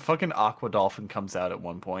 Fucking Aqua Dolphin comes out at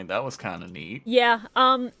one point. That was kind of neat. Yeah,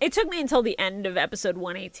 it took me until the end of episode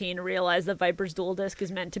 118 to realize that Viper's dual disc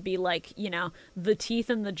is meant to be like, you know, the teeth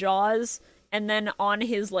and the jaws, and then on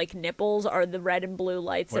his like nipples are the red and blue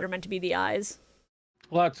lights that are meant to be the eyes.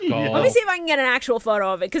 Let's go. Let me see if I can get an actual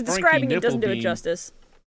photo of it, because Frankie describing it doesn't do it Nipplebean. justice.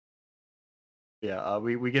 Yeah,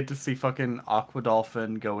 we get to see fucking Aqua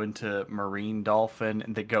Dolphin go into Marine Dolphin,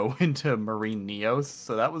 and they go into Marine Neos.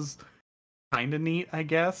 So that was kind of neat, I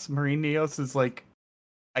guess. Marine Neos is like,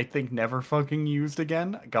 I think never fucking used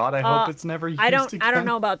again. God, I hope it's never used again. I don't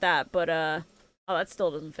know about that, but oh, that still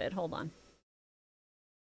doesn't fit. Hold on.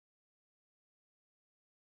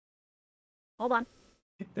 Hold on.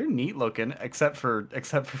 They're neat looking, except for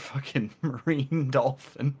fucking Marine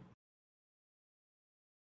Dolphin.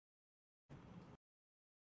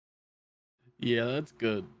 Yeah, that's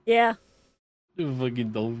good. Yeah, The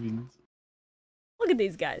fucking dolphins. look at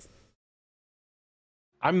these guys.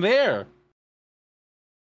 I'm there.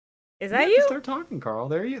 Is You that have to you? start talking, Carl.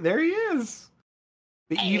 There he is.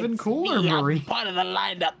 The even It's cooler me, I'm Marine. part of the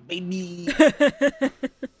lineup, baby.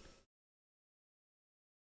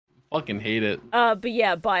 Fucking hate it. But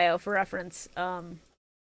yeah, bio for reference. Let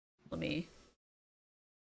me.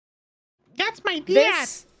 That's my dad.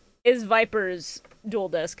 This is Viper's dual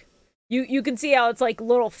disc. You can see how it's like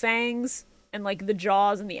little fangs and like the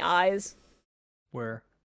jaws and the eyes. Where?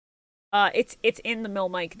 It's in the Mill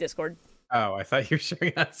Mike Discord. Oh, I thought you were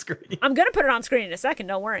showing on screen. I'm gonna put it on screen in a second.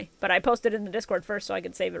 Don't worry. But I posted it in the Discord first so I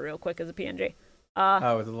could save it real quick as a PNG.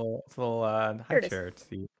 Oh, it's a little Here high it is. chair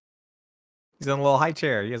seat. He's on a little high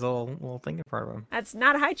chair. He has a little thing in front of him. That's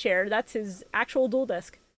not a high chair. That's his actual dual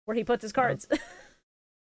disc where he puts his cards. It's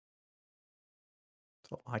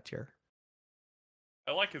a little high chair.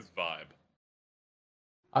 I like his vibe.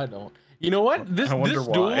 I don't. You know what? This I wonder this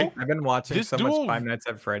why. duel. I've been watching This so duel- much Five Nights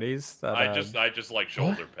at Freddy's that I just like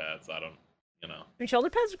shoulder pads. I don't, you know. And shoulder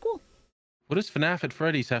pads are cool. What does FNAF at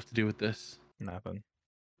Freddy's have to do with this? nothing.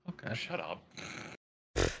 Okay. Shut up.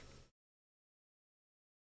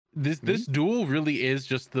 This duel really is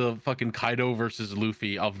just the fucking Kaido versus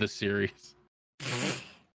Luffy of this series.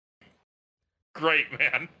 Great,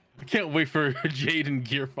 man. I can't wait for Jade and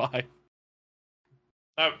Gear 5.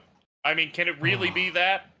 I mean, can it really be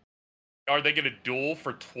that? Are they gonna duel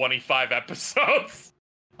for 25 episodes?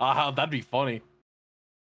 That'd be funny.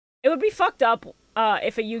 It would be fucked up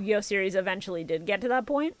if a Yu-Gi-Oh series eventually did get to that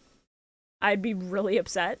point. I'd be really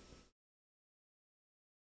upset.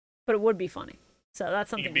 But it would be funny. So that's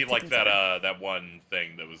It something could be to like consider. that one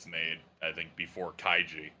thing that was made, I think, before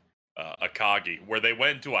Kaiji, Akagi, where they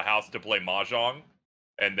went into a house to play mahjong,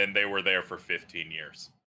 and then they were there for 15 years.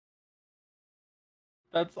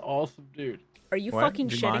 That's awesome, dude. Are you What? fucking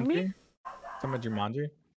shitting me? Jumanji? Some of Jumanji?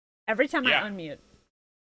 Every time Yeah. I unmute.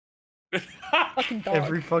 Fucking dog.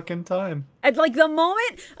 Every fucking time. I'd like the moment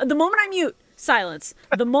I mute, silence.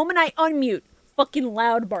 The moment I unmute, fucking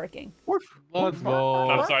loud barking. Let's go.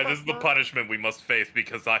 I'm sorry, this is the punishment we must face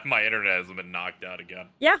because my internet has been knocked out again.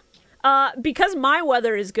 Yeah. Because my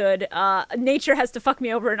weather is good, nature has to fuck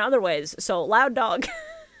me over in other ways. So loud dog.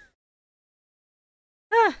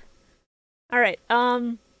 All right.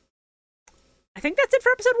 I think that's it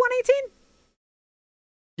for episode 118.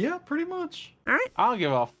 Yeah, pretty much. All right. I don't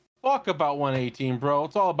give a fuck about 118, bro.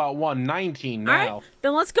 It's all about 119 All now. right.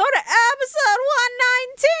 Then let's go to episode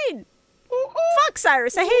 119. Fuck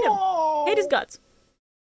Cyrus. I hate him. Hate his guts.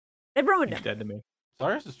 They ruined He's him. dead to me.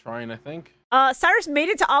 Cyrus is trying, I think. Cyrus made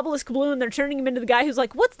it to Obelisk Blue, and they're turning him into the guy who's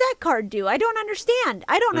like, "What's that card do? I don't understand.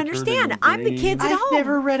 I don't They're turning understand. him I'm the green. kids at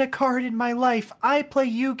home." read a card in my life. I play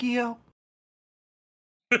Yu-Gi-Oh.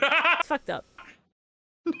 It's fucked up.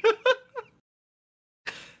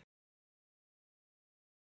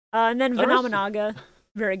 And then Cyrus- Phenomenaga.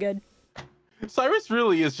 Very good. Cyrus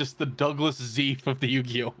really is just the Douglas Zeef of the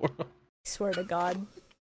Yu-Gi-Oh world. I swear to God.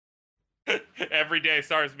 Every day,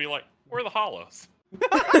 Cyrus be like, "Where are the hollows?"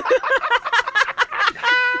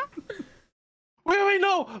 Wait,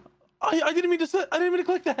 no! I didn't mean to I didn't mean to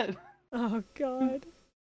click that. Oh, God.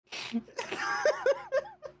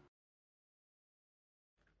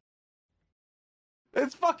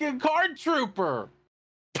 It's fucking Card Trooper.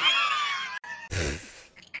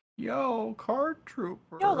 Yo, card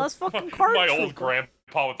trooper. Yo, that's fucking card My trooper. old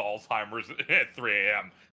grandpa with Alzheimer's at 3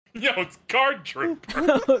 a.m. Yo, it's card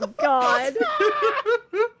trooper. Oh, God.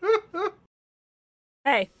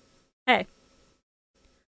 Hey.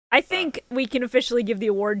 I think we can officially give the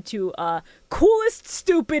award to coolest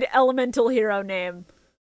stupid elemental hero name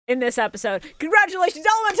in this episode. Congratulations,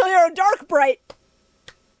 elemental hero Darkbright.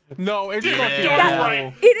 No, it's Dude, fucking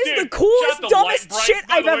Darkbright. It is Dude, the coolest, shut the dumbest light bright. shit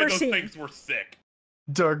By I've the way, ever those seen. things were sick.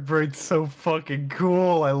 Darkbright's so fucking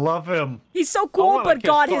cool. I love him. He's so cool, wanna but kiss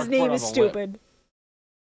God, his Darkbright name on is the lip. stupid.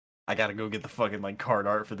 I gotta go get the fucking like card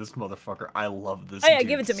art for this motherfucker. I love this. Oh, yeah, dude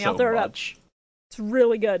give it to me. so I'll throw it up. much. It's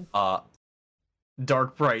really good.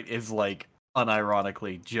 Darkbright is like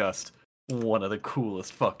unironically just one of the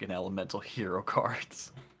coolest fucking elemental hero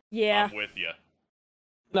cards. Yeah. I'm with you.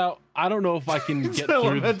 Now, I don't know if I can It's get through.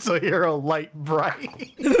 elemental hero light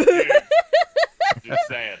bright. Dude, just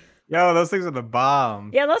saying. Yo, those things are the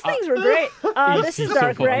bomb. Yeah, those things were great. This is He's so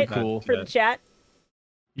fucking Darkbright cool. for the chat.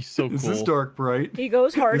 He's so cool. This is Darkbright. He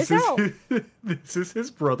goes hard as hell. This is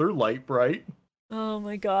his brother Lightbright. Oh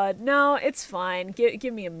my God. No, it's fine.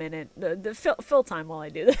 Give me a minute. The fill time while I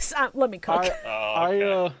do this. Let me cook.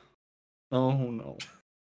 Okay. Oh no.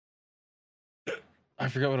 I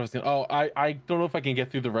forgot what I was gonna. Oh, I don't know if I can get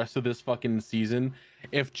through the rest of this fucking season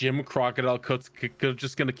if Jim Crocodile Cook's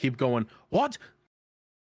just gonna keep going. What?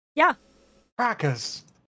 Yeah. Crackus.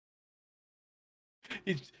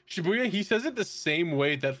 Shibuya, he says it the same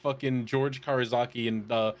way that fucking George Karizaki and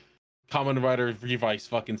Kamen Rider Revice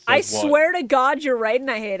fucking says. I swear to God, you're right, and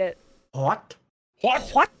I hate it. What?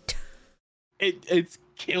 What? It's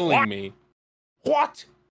killing me. What?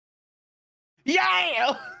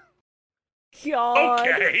 Yeah. God.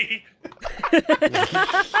 Okay.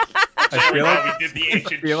 I We did the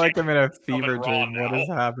ancient feel like chick I'm in a coming fever raw dream. What is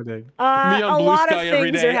now. happening? Me on A Blue lot Sky of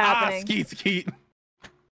every things day. are happening. Skeet skeet.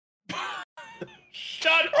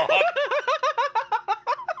 Shut up.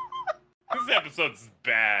 This episode's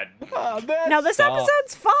bad. Now this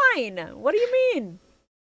episode's fine. What do you mean?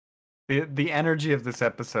 The energy of this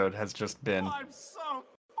episode has just been. I'm so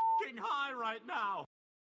fucking high right now.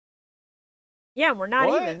 Yeah, we're not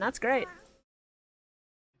What? even. That's great.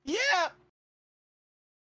 Yeah.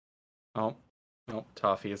 Oh,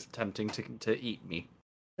 Toffee is attempting to eat me.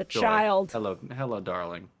 The Joy. child. Hello,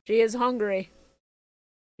 darling. She is hungry.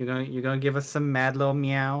 You gonna give us some mad little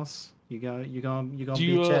meows? You gonna Do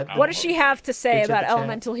you, be chat? What does she have to say Bitch at about the chat.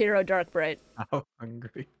 Elemental Hero Darkbright? I'm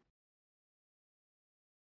hungry.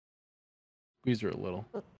 Squeeze her a little.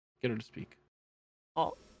 Get her to speak.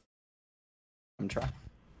 Oh, I'm trying.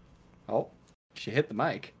 Oh, she hit the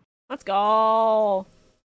mic. let's go.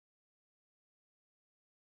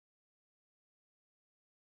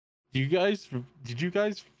 Did you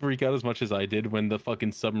guys freak out as much as I did when the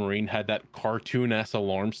fucking submarine had that cartoon ass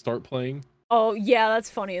alarm start playing? Oh, yeah, that's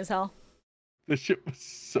funny as hell. The shit was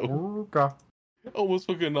so Okay. almost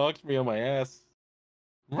fucking knocked me on my ass.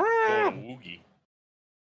 Oh, Woogie.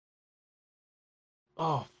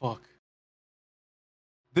 Oh fuck.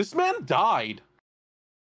 This man died.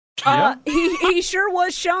 He sure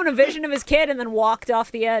was shown a vision of his kid and then walked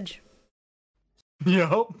off the edge.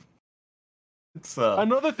 Yep. It's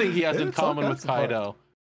Another thing he has in it's all common with kinds of fun. Kaido.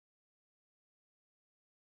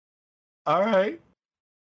 all right.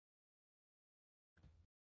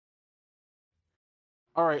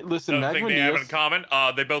 All right, listen, Another thing they have in Magma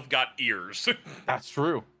common, they both got ears. That's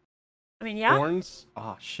true. I mean, yeah. Horns.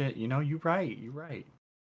 Oh shit! You're right. You're right.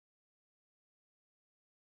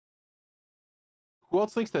 Who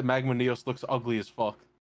else thinks that Magma Neos looks ugly as fuck?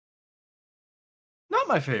 Not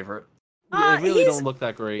my favorite. Yeah, they really he's- don't look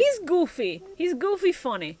that great. He's goofy. He's goofy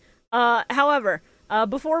funny. However,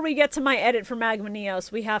 before we get to my edit for Magma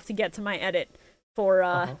Neos, we have to get to my edit for,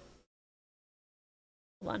 Hold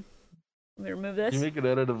on. Let me remove this. You make an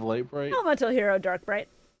edit of Lightbright? Elemental Hero Darkbright.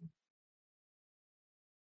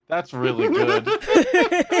 That's really good.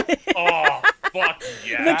 Oh, fuck The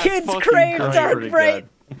yeah. kids fucking crave great. Darkbright.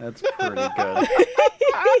 That's pretty good.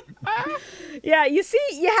 Yeah, you see,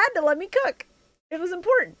 you had to let me cook. It was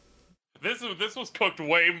important. This was cooked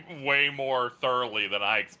way more thoroughly than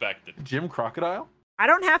I expected. Jim Crocodile? I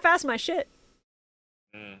don't half-ass my shit.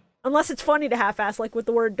 Mm. Unless it's funny to half-ass, like with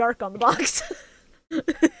the word dark on the box.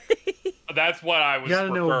 That's what I was You gotta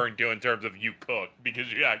know- referring to in terms of you cooked,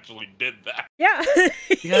 because you actually did that. Yeah.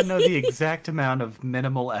 You gotta know the exact amount of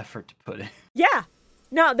minimal effort to put in. Yeah.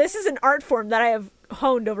 No, this is an art form that I have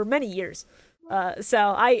honed over many years.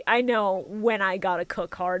 So I know when I gotta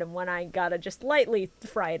cook hard and when I gotta just lightly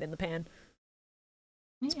fry it in the pan.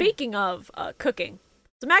 Speaking of cooking,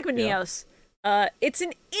 so Magma Neos, it's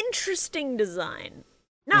an interesting design.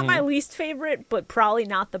 Not my least favorite, but probably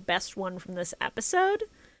not the best one from this episode.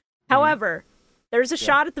 However, there's a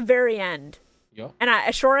shot at the very end. Yep. And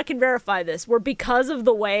I can verify this, where because of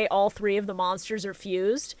the way all three of the monsters are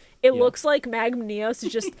fused, it looks like Magneos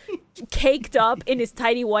is just caked up in his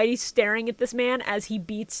tidy whities staring at this man as he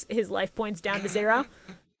beats his life points down to 0.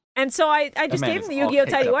 And so I just gave him the Yu-Gi-Oh!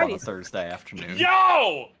 Tidy whities. Thursday afternoon.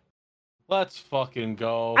 Yo! Let's fucking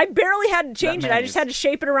go. I barely had to change it. I just had to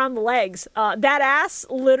shape it around the legs. That ass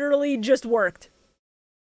literally just worked.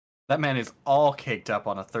 That man is all caked up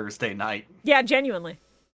on a Thursday night. Yeah, genuinely.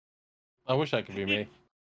 I wish I could be me.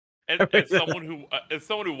 As someone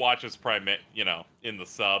who watches Prime, in the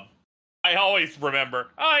sub, I always remember,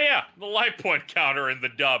 the life point counter in the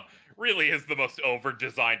dub really is the most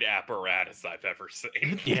over-designed apparatus I've ever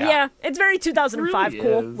seen. Yeah, it's very 2005 really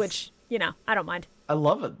cool, is. which, I don't mind. I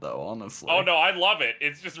love it though, honestly. Oh no, I love it.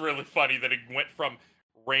 It's just really funny that it went from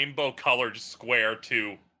rainbow-colored square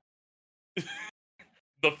to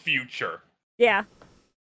the future. Yeah.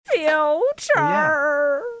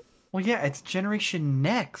 Future! Well, yeah, it's Generation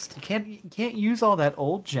Next. You can't use all that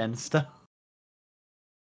old gen stuff.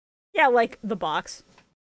 Yeah, like the box.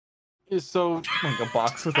 So, Like a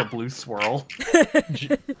box with a blue swirl.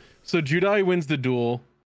 so Judai wins the duel.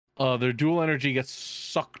 Their dual energy gets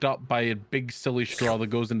sucked up by a big silly straw that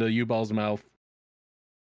goes into Yubal's mouth.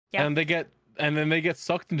 Yeah. And then they get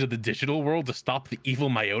sucked into the digital world to stop the evil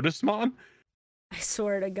Myotismon. I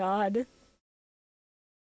swear to God.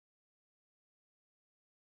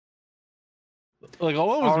 Like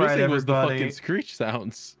all I was All right, missing was the everybody. fucking screech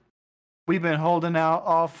sounds. We've been holding out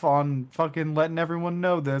off on fucking letting everyone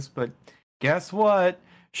know this, but guess what?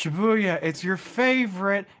 Shibuya, it's your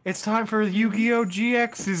favorite. It's time for Yu-Gi-Oh!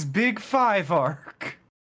 GX's Big 5 arc.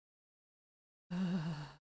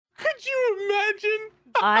 Could you imagine?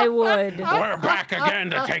 I would. We're back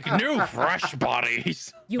again to take new fresh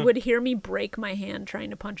bodies. You would hear me break my hand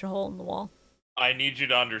trying to punch a hole in the wall. I need you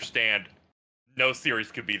to understand, no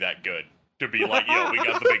series could be that good to be like, yo, we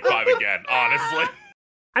got the Big 5 again, honestly.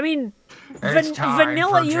 I mean, It's time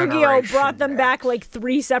Vanilla for Yu-Gi-Oh! brought them Generation back like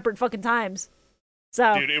 3 separate fucking times.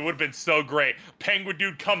 So, Dude, it would have been so great. Penguin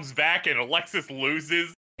Dude comes back and Alexis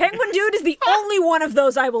loses. Penguin Dude is the only one of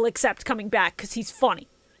those I will accept coming back because he's funny.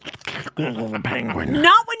 The penguin.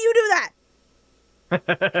 Not when you do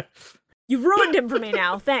that! You've ruined him for me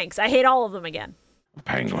now. Thanks. I hate all of them again.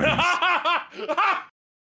 Penguins.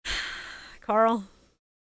 Carl,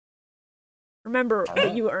 remember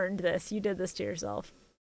that you earned this. You did this to yourself.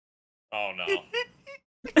 Oh no.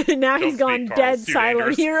 Now Don't he's gone speak, Carl. dead It's too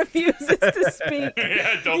silent. dangerous. He refuses to speak.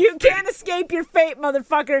 Yeah, don't You speak. can't escape your fate,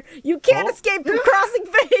 motherfucker. You can't escape from crossing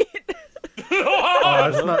fate.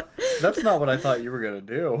 That's not what I thought you were gonna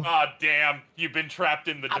do. Ah, damn. You've been trapped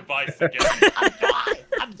in the device again.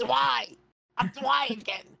 I'm dry. I'm dry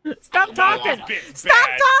again. Stop I talking. know. Bit's Stop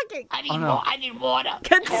bad. talking. I need Oh, no. more. I need water.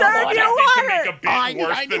 Conserve Water. your It can water. make a bit I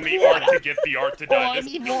worse than need the art water. to get the art to Oh, I die.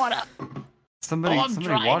 need water. Somebody I'm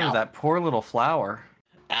dry water now. that poor little flower.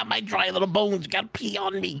 My dry little bones got pee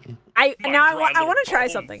on me. My Now I dry want little to try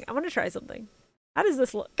bones. something. I want to try something. How does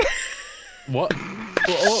this look? What?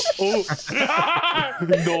 Oh.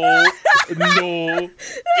 No. No.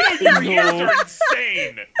 Dude, your ears are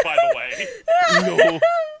insane, by the way. No.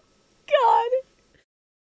 God.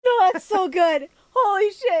 No, that's so good.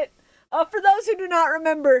 Holy shit. For those who do not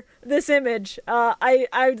remember this image,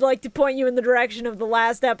 I'd like to point you in the direction of the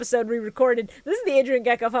last episode we recorded. This is the Adrian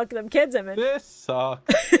Gecko Fuck Them Kids image. This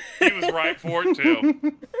sucks. He was right for it,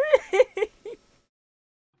 too.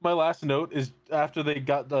 My last note is after they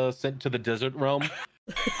got sent to the desert realm,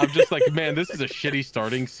 I'm just like, man, this is a shitty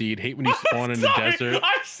starting seed. Hate when you spawn in the Sorry, desert.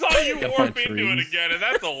 I saw you Gotta warp find into it trees. again, and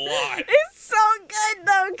that's a lot. It's so good,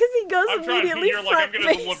 though, because he goes I'm trying to immediately figure like I'm front gonna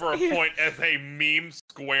face. deliver a point as a meme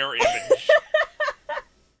square image.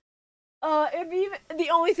 The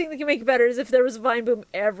only thing that can make it better is if there was a vine boom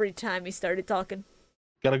every time he started talking.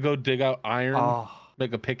 Gotta go dig out iron, Oh,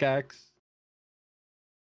 make a pickaxe.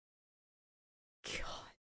 God.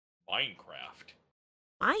 Minecraft.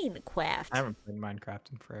 Minecraft. I haven't played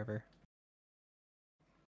Minecraft in forever.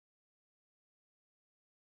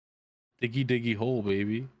 Diggy diggy hole,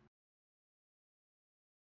 baby.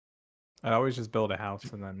 I always just build a house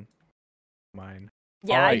and then mine.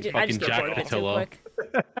 Yeah, Alright, I fucking just Jack get it too Patillo. quick.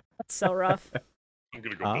 It's so rough. I'm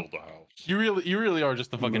gonna go Huh? build a house. You really are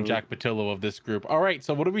just the fucking Move. Jack Patillo of this group. All right,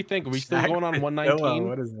 so what do we think? Are we still Jack going on Patillo, 119?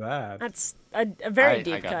 What is that? That's a very I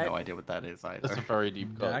deep got cut. no idea what that is either. That's a very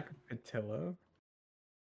deep cut. Jack Patillo?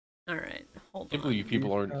 All right, hold I can't on. believe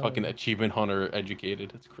people aren't fucking achievement hunter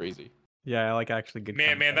educated. It's crazy. Yeah, I like actually good.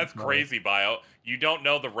 Man, content, that's but- crazy, Bio. You don't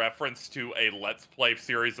know the reference to a Let's Play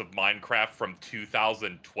series of Minecraft from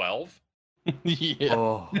 2012? Yeah.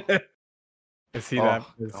 Oh, Is he Oh, that?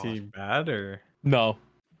 Is God. he bad or? No.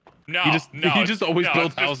 No, He just no, always no, built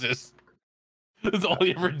it's just- houses. That's all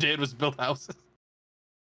he ever did was build houses.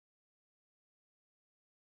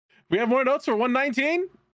 We have more notes for 119?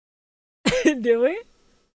 Do we?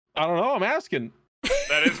 I don't know. I'm asking.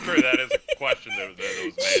 That is true. That is a question that was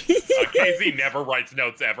made. KZ never writes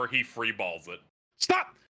notes ever. He freeballs it.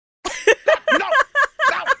 Stop! No!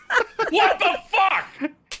 No! What the fuck?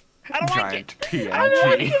 I don't like it. giant I'm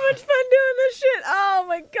having PNG. too much fun doing this shit. Oh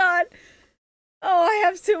my god. Oh, I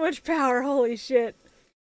have too much power. Holy shit.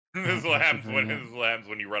 This is what happens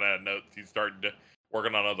when you run out of notes. You start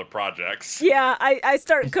working on other projects. Yeah, I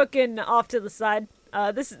start cooking off to the side.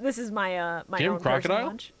 This is my my Jim own personal Crocodile?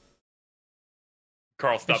 lunch.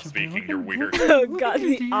 Carl, stop speaking. You're weird. Oh god,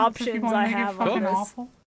 the options I have on this.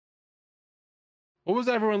 What was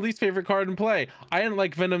everyone's least favorite card in play? I didn't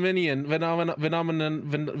like Venominion. I didn't like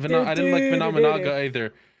Venomenaga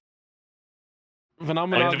either. I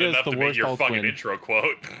Venomenaga did is enough the to make worst your alt fucking twin. intro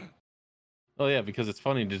quote. Oh yeah, because it's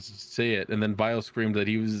funny to just say it, and then Bio screamed that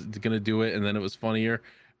he was gonna do it, and then it was funnier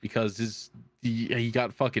because he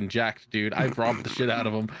got fucking jacked, dude. I robbed the shit out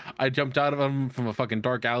of him. I jumped out of him from a fucking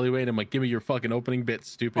dark alleyway, and I'm like, "Give me your fucking opening bit,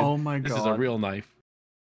 stupid. Oh my This is a god. real knife."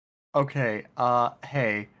 Okay,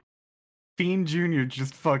 hey. Fiend Jr.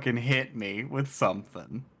 just fucking hit me with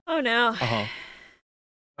something. Oh no. Uh-huh.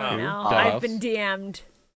 Oh no. Shout I've been outs. DM'd.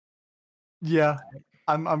 Yeah,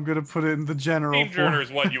 I'm gonna put it in the general Steve Turner form.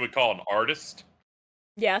 is what you would call an artist.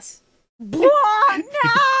 Yes. Blah,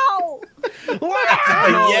 no!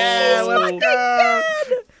 Yeah, let's go.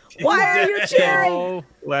 Why are you cheering? Oh,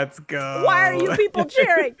 Let's go. Why are you people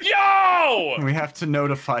cheering? Yo! We have to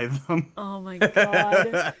notify them. Oh my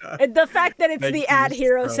god. And the fact that it's Thank the you ad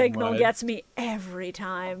hero so signal much. gets me every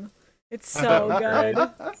time. It's so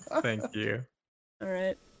good. Thank you. All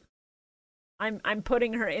right. I'm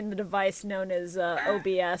putting her in the device known as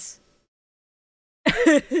OBS.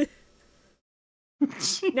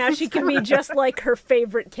 Now she can be just like her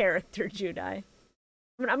favorite character, Judai.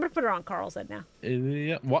 I'm gonna put her on Carl's head now.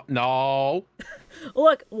 yeah. What? No.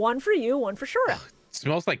 Look, one for you, one for Shura.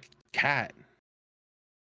 Smells like cat.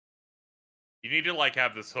 You need to like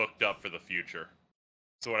have this hooked up for the future.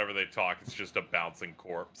 So whenever they talk, it's just a bouncing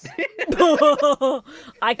corpse.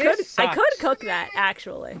 I could sucks. cook that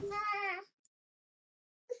actually.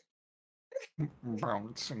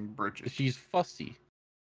 Bouncing bridges. She's fussy.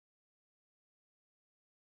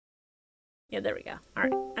 Yeah, there we go. All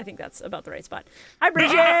right, I think that's about the right spot. Hi,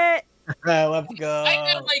 Bridget. Let's go. I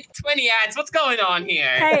got like 20 ads. What's going on here?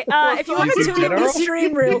 Hey, if you want to tune in the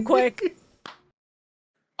stream real quick,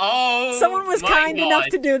 Oh, someone was my kind God. enough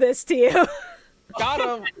to do this to you.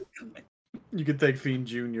 Got him. You can thank Fiend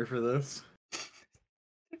Jr. for this.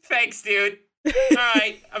 Thanks, dude. All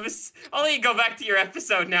right, I'll let you go back to your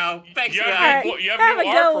episode now. Thanks You for have, that. Alright, you have have new a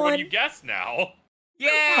art good for when one. you guess now. Yay!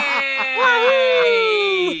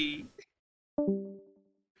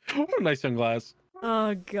 What a nice young glass.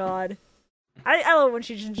 Oh God, I love when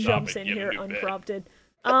she just jumps it, in get a here new bed. unprompted.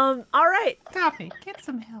 All right. Stop it. Get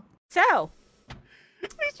some help. So,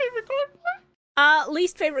 Least favorite card.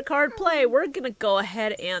 least favorite card play. We're gonna go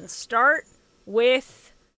ahead and start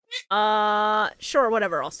with, sure,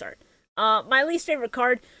 whatever. I'll start. My least favorite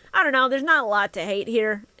card. I don't know. There's not a lot to hate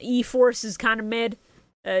here. E Force is kind of mid.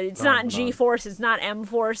 It's not G Force. It's not M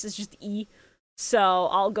Force. It's just E. So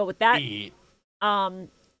I'll go with that.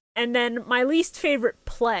 And then my least favorite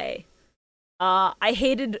play. I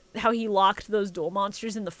hated how he locked those duel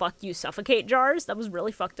monsters in the fuck you suffocate jars. That was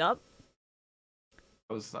really fucked up.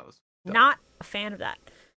 That was dumb. Not a fan of that.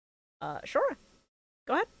 Sure.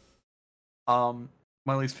 Go ahead.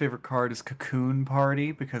 My least favorite card is Cocoon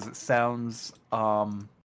Party because it sounds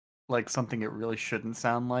like something it really shouldn't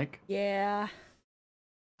sound like. Yeah.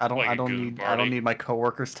 I don't Like a goon need party. my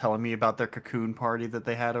coworkers telling me about their cocoon party that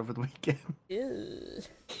they had over the weekend. Ew.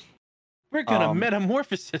 We're gonna Um,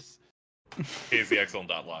 metamorphosis.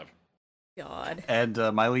 KZXL.live. God. And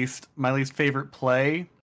my least favorite play.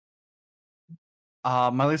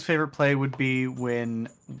 My least favorite play would be when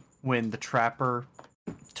the Trapper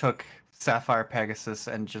took Sapphire Pegasus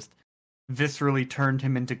and just viscerally turned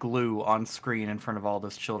him into glue on screen in front of all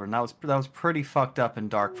those children. That was pretty fucked up and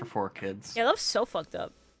dark for 4 kids. Yeah, that was so fucked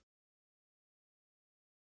up.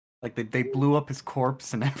 Like they blew up his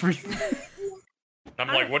corpse and everything. I'm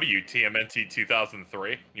like, what are you, TMNT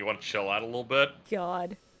 2003? You want to chill out a little bit?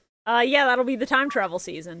 God. Yeah, that'll be the time travel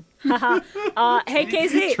season. Haha. Hey,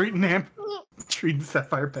 KZ. treating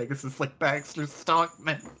Sapphire Pegasus like Baxter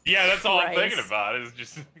Stockman. Yeah, that's all I'm thinking Christ. about. Is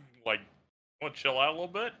just like, want to chill out a little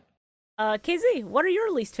bit. KZ, what are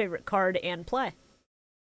your least favorite card and play?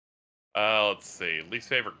 Let's see. Least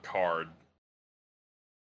favorite card.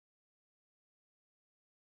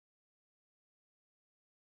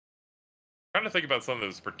 Trying to think about something that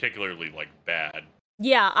was particularly like bad.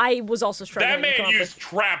 Yeah, I was also struggling. That to come man up used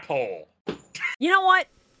trap hole. You know what?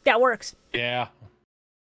 That works. Yeah.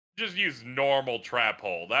 Just use normal trap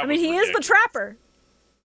hole. That I mean, was he is the ridiculous. trapper.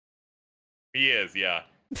 He is, yeah.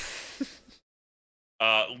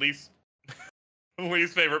 Least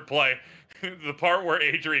favorite play. The part where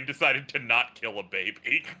Adrian decided to not kill a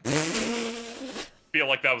baby. Feel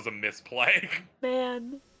like that was a misplay.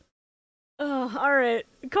 Man. Oh, all right.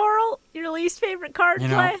 Carl, your least favorite card You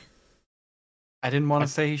know, play? I didn't want to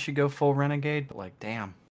say he should go full renegade, but like,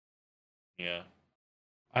 damn. Yeah.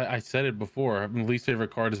 I said it before. My least favorite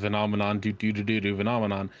card is Phenomenon, do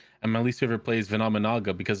Phenomenon, and my least favorite play is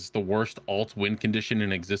Phenomenaga because it's the worst alt win condition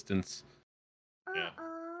in existence. Yeah.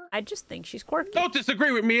 I just think she's quirky. Don't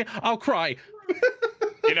disagree with me. I'll cry.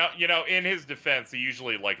 You know, in his defense, he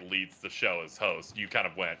usually like leads the show as host. You kind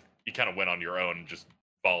of went on your own and just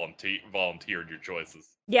volunteered your choices.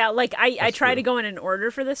 Yeah, like I That's try true. to go in an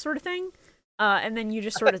order for this sort of thing, and then you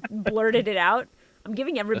just sort of blurted it out. I'm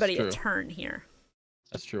giving everybody a true. turn here.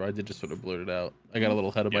 That's true. I did just sort of blurt it out. I got a little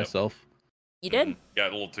ahead of Yep. myself. You did? Got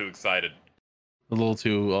a little too excited. A little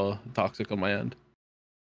too toxic on my end.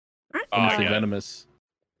 Alright. Oh, I Honestly, get it. venomous.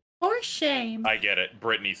 For shame. I get it.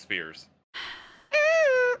 Britney Spears.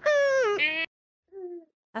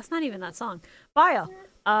 That's not even that song. Bio,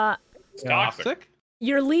 It's toxic.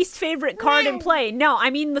 your least favorite card in play. No, I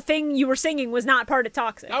mean the thing you were singing was not part of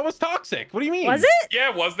Toxic. That was toxic. What do you mean? Was it? Yeah,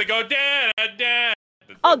 it was. They go da da.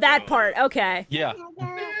 Oh, that part. Okay. Yeah.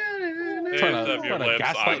 Lift Trying up to your lips,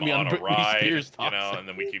 gaslight I'm me on on a Britney ride, Spears you know, toxic. and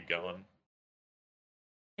then we keep going.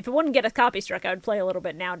 If it wouldn't get a copy struck, I would play a little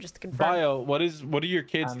bit now just to confirm. Bio, what do your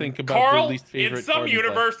kids think about Carl, their least favorite in some card in play?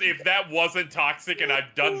 universe, if that wasn't toxic and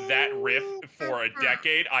I've done that riff for a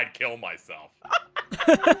decade, I'd kill myself.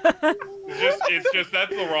 It's just that's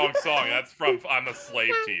the wrong song. That's from I'm a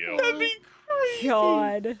Slave to You.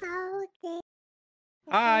 God.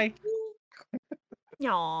 Hi.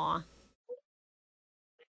 Aw.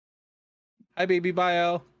 Hi, baby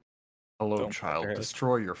Bio. Hello, Don't child. fuck her.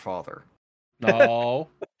 Destroy your father. No.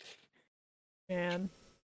 Man.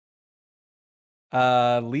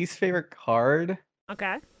 Least favorite card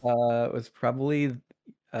Okay. was probably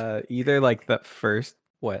either like the first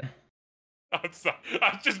what? I'm sorry.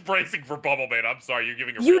 I'm just bracing for Bubble Man. I'm sorry. You're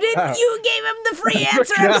giving a You real- didn't. You gave him the free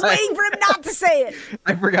answer. I was forgot. waiting for him not to say it.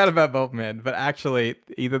 I forgot about Boatman, but actually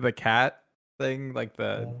either the cat thing, like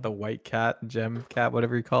the white cat, gem cat,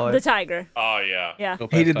 whatever you call it. The tiger. Oh yeah. Yeah. Go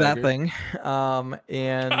past Hated that Tiger. thing.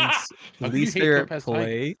 And How can least you hate favorite Topaz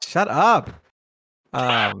play. Shut up.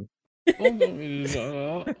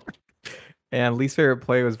 And least favorite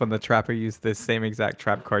play was when the trapper used the same exact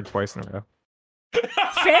trap card twice in a row.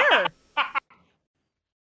 Fair.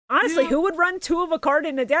 Honestly, who would run two of a card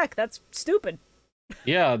in a deck? That's stupid.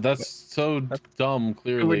 Yeah, that's so dumb, Who would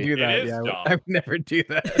clearly. do that? is Yeah, dumb. I would never do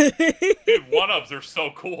that. Dude, one-ups are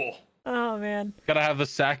so cool. Oh man. Gotta have the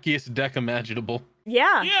sackiest deck imaginable.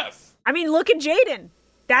 Yeah. Yes. I mean, look at Jaden.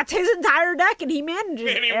 That's his entire deck, and he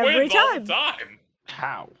manages And he every wins all time. the time.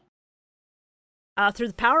 How? Through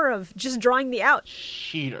the power of just drawing the out.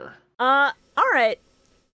 Cheater. All right.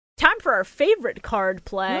 Time for our favorite card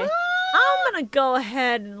play. I'm gonna go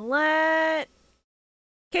ahead and let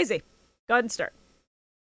Casey go ahead and start.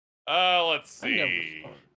 Let's see.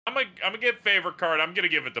 I'm gonna get favorite card. I'm gonna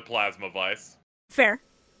give it to Plasma Vice. Fair.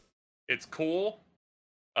 It's cool.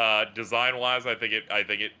 Design wise, I think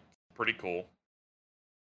it's pretty cool.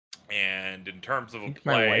 And in terms of a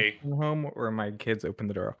My wife play, came home or my kids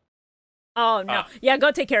opened the door. Oh no. Yeah,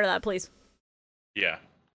 go take care of that, please. yeah.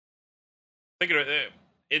 Thinking of it,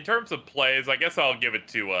 in terms of plays, I guess I'll give it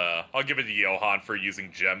to Johan for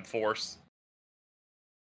using Gem Force,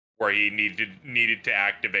 where he needed to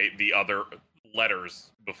activate the other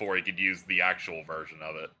letters before he could use the actual version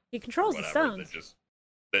of it. He controls the stones.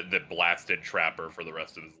 That blasted Trapper for the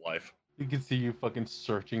rest of his life. You can see you fucking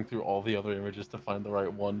searching through all the other images to find the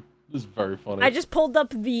right one. This is very funny. I just pulled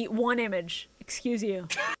up the one image. Excuse you.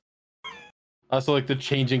 Also, like the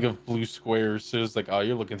changing of blue squares. So it's like, oh,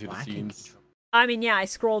 you're looking through the scenes. I mean, yeah, I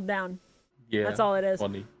scrolled down. Yeah, That's all it is.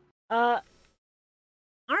 Funny. All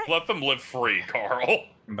right. Let them live free, Carl.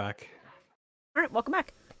 I'm back. All right, welcome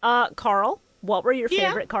back. Carl, what were your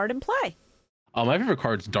favorite card in play? My favorite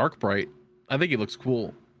card's Dark Bright. I think it looks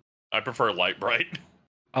cool. I prefer Light Bright.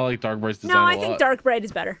 I like Dark Bright's design No, a I lot. think Dark Bright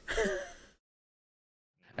is better.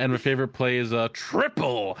 And my favorite play is a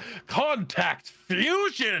triple contact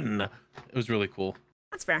fusion. It was really cool.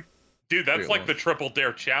 That's fair. Dude, that's Wait, like what? the Triple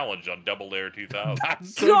Dare challenge on Double Dare 2000.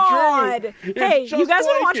 That's so God! true. Hey, It's you just guys want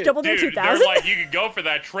to like watch it. Double Dare Dude, 2000? they're like, you could go for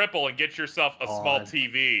that triple and get yourself a small God.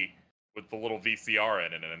 TV with the little VCR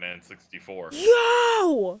in it and an N64.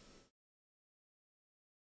 Yo!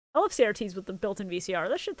 I love CRTs with the built-in VCR.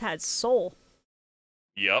 That shit had soul.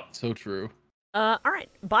 Yep. So true. All right,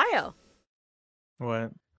 Bio.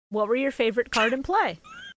 What? What were your favorite card in play?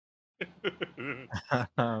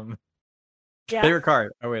 Yeah. Favorite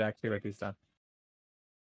card. Oh wait, actually, write these down.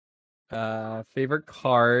 Favorite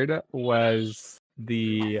card was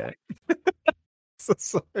the. So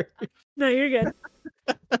sorry. No, you're good.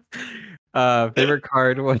 Favorite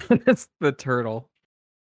card was the turtle.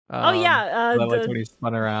 Oh yeah, I liked when he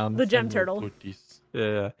spun around. the gem And turtle. cookies.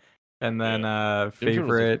 Yeah. And then turtle's a good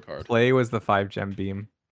favorite card. play was the 5-gem beam,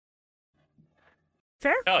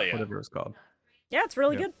 Fair. Hell yeah. whatever it was called. Yeah, it's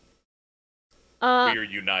really Yeah. good. We are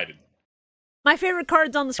united. My favorite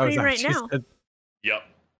card's on the Oh, is screen that right what you now. said? Yep.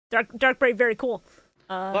 Dark Brave, very cool.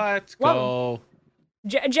 Let's love go.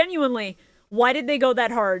 Genuinely, why did they go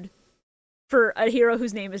that hard for a hero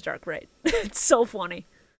whose name is Dark Brave? It's so funny.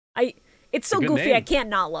 It's so a good goofy. name. I can't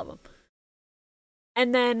not love him.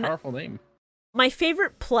 And then Powerful name. my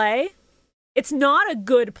favorite play, it's not a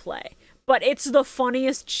good play, but it's the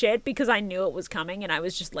funniest shit because I knew it was coming and I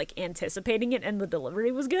was just like anticipating it and the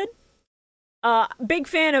delivery was good. Big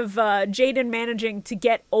fan of Jaden managing to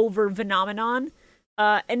get over Phenomenon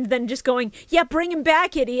and then just going, yeah, bring him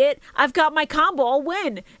back, idiot. I've got my combo, I'll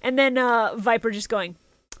win. And then Viper just going,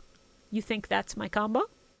 you think that's my combo?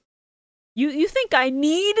 You think I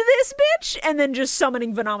need this bitch? And then just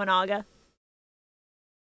summoning Phenomenaga.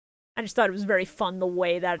 I just thought it was very fun the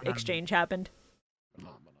way that exchange happened. It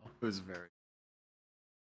was very.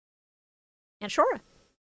 And Shora.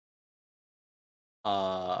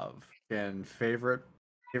 And favorite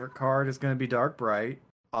card is gonna be Dark Bright,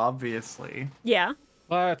 obviously. Yeah.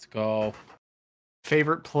 Let's go.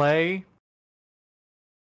 Favorite play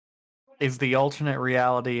is the alternate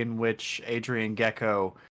reality in which Adrian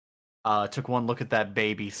Gecko took one look at that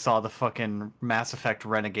baby, saw the fucking Mass Effect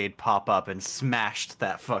Renegade pop up, and smashed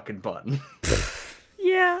that fucking button.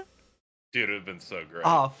 Yeah. Dude, it would have been so great.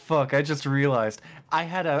 Oh fuck! I just realized I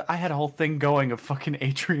had a whole thing going of fucking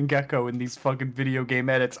Adrian Gecko in these fucking video game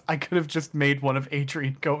edits. I could have just made one of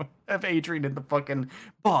Adrian in the fucking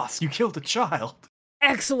boss. You killed a child.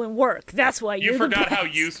 Excellent work. That's why You you're forgot the how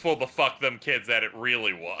best. useful the fuck them kids edit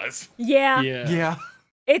really was. Yeah. Yeah.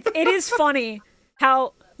 It is funny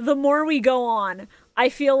how the more we go on, I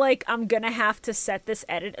feel like I'm gonna have to set this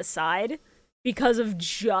edit aside because of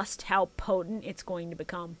just how potent it's going to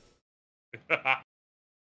become.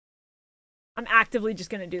 I'm actively just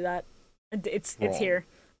gonna do that. It's here.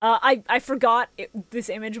 I forgot this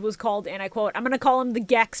image was called, and I quote, I'm gonna call him the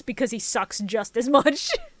Gex because he sucks just as much.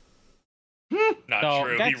 Not No,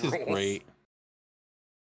 true. Gex he is rules. great.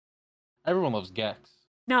 Everyone loves Gex.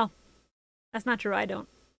 No, that's not true. I don't.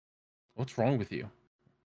 What's wrong with you?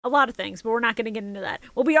 A lot of things, but we're not gonna get into that.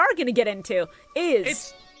 What we are gonna get into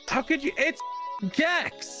is How could you? It's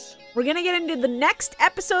Gex. we're gonna get into the next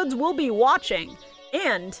episodes we'll be watching.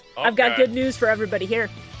 And I've got Okay. good news for everybody here.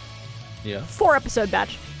 Yeah. 4-episode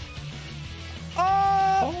batch.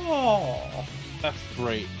 Oh, that's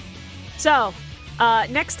great. So,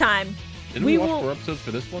 next time, Didn't we we watch will... 4 episodes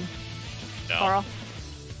for this one? No. Carl.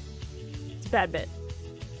 It's a bad bit.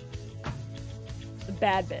 It's a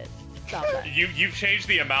bad bit. Stop that. You've changed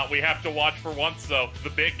the amount we have to watch for once, so the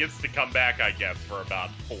bit gets to come back, I guess, for about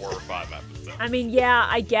 4 or 5 episodes. I mean, yeah,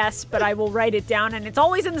 I guess, but I will write it down, and it's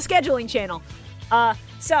always in the scheduling channel.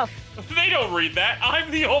 So, They don't read that.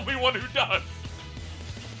 I'm the only one who does.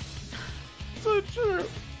 So true.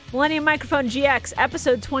 Millennium Microphone GX,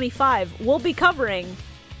 episode 25, we'll be covering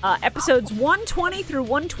episodes 120 through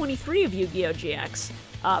 123 of Yu-Gi-Oh! GX.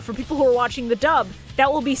 For people who are watching the dub,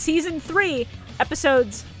 that will be season 3,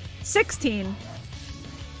 episodes 16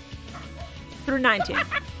 through 19.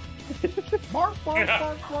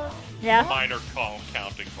 Yeah? Minor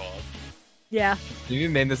counting pause. Yeah. You need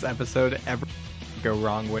to name this episode "Ever Go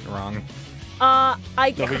Wrong Went Wrong." I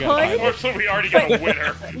No, we could. got it. Unfortunately, we already got a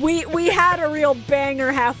winner. We had a real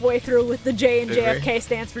banger halfway through with the J and Did we? JFK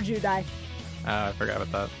stands for Judai. I forgot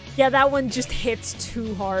about that. Yeah, that one just hits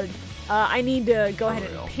too hard. I need to go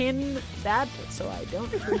ahead real. and pin that so I don't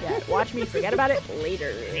forget. Watch me forget about it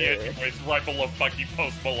later. Yeah, it's right below fucking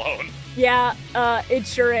Post Malone. Yeah, it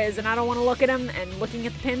sure is, and I don't want to look at them, and looking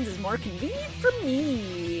at the pins is more convenient for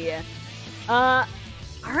me.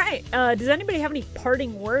 Alright, does anybody have any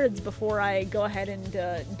parting words before I go ahead and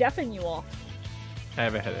deafen you all? I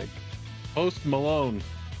have a headache. Post Malone.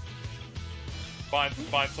 Find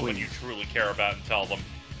someone you truly care about and tell them.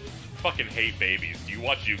 Fucking hate babies. Do you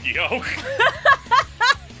watch Yu-Gi-Oh?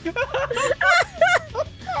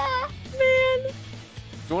 Man.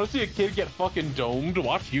 You want to see a kid get fucking domed?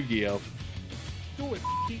 Watch Yu-Gi-Oh. Do it.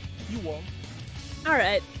 You won't. All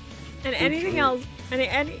right. And anything else?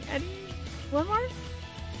 Any? One more?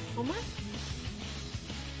 One more?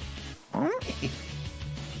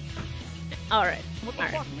 All right. What the All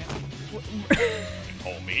right. fuck, man?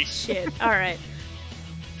 Homie. Shit. All right.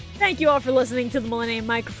 Thank you all for listening to the Millennium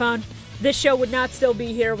Microphone. This show would not still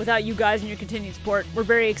be here without you guys and your continued support. We're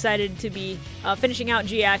very excited to be finishing out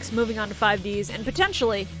GX, moving on to 5Ds, and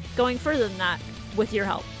potentially going further than that with your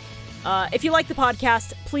help. If you like the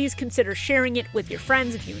podcast, please consider sharing it with your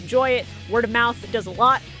friends if you enjoy it. Word of mouth does a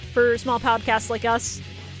lot for small podcasts like us.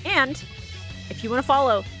 And if you want to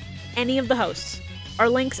follow any of the hosts, our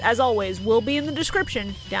links, as always, will be in the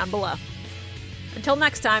description down below. Until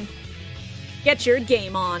next time, get your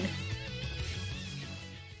game on.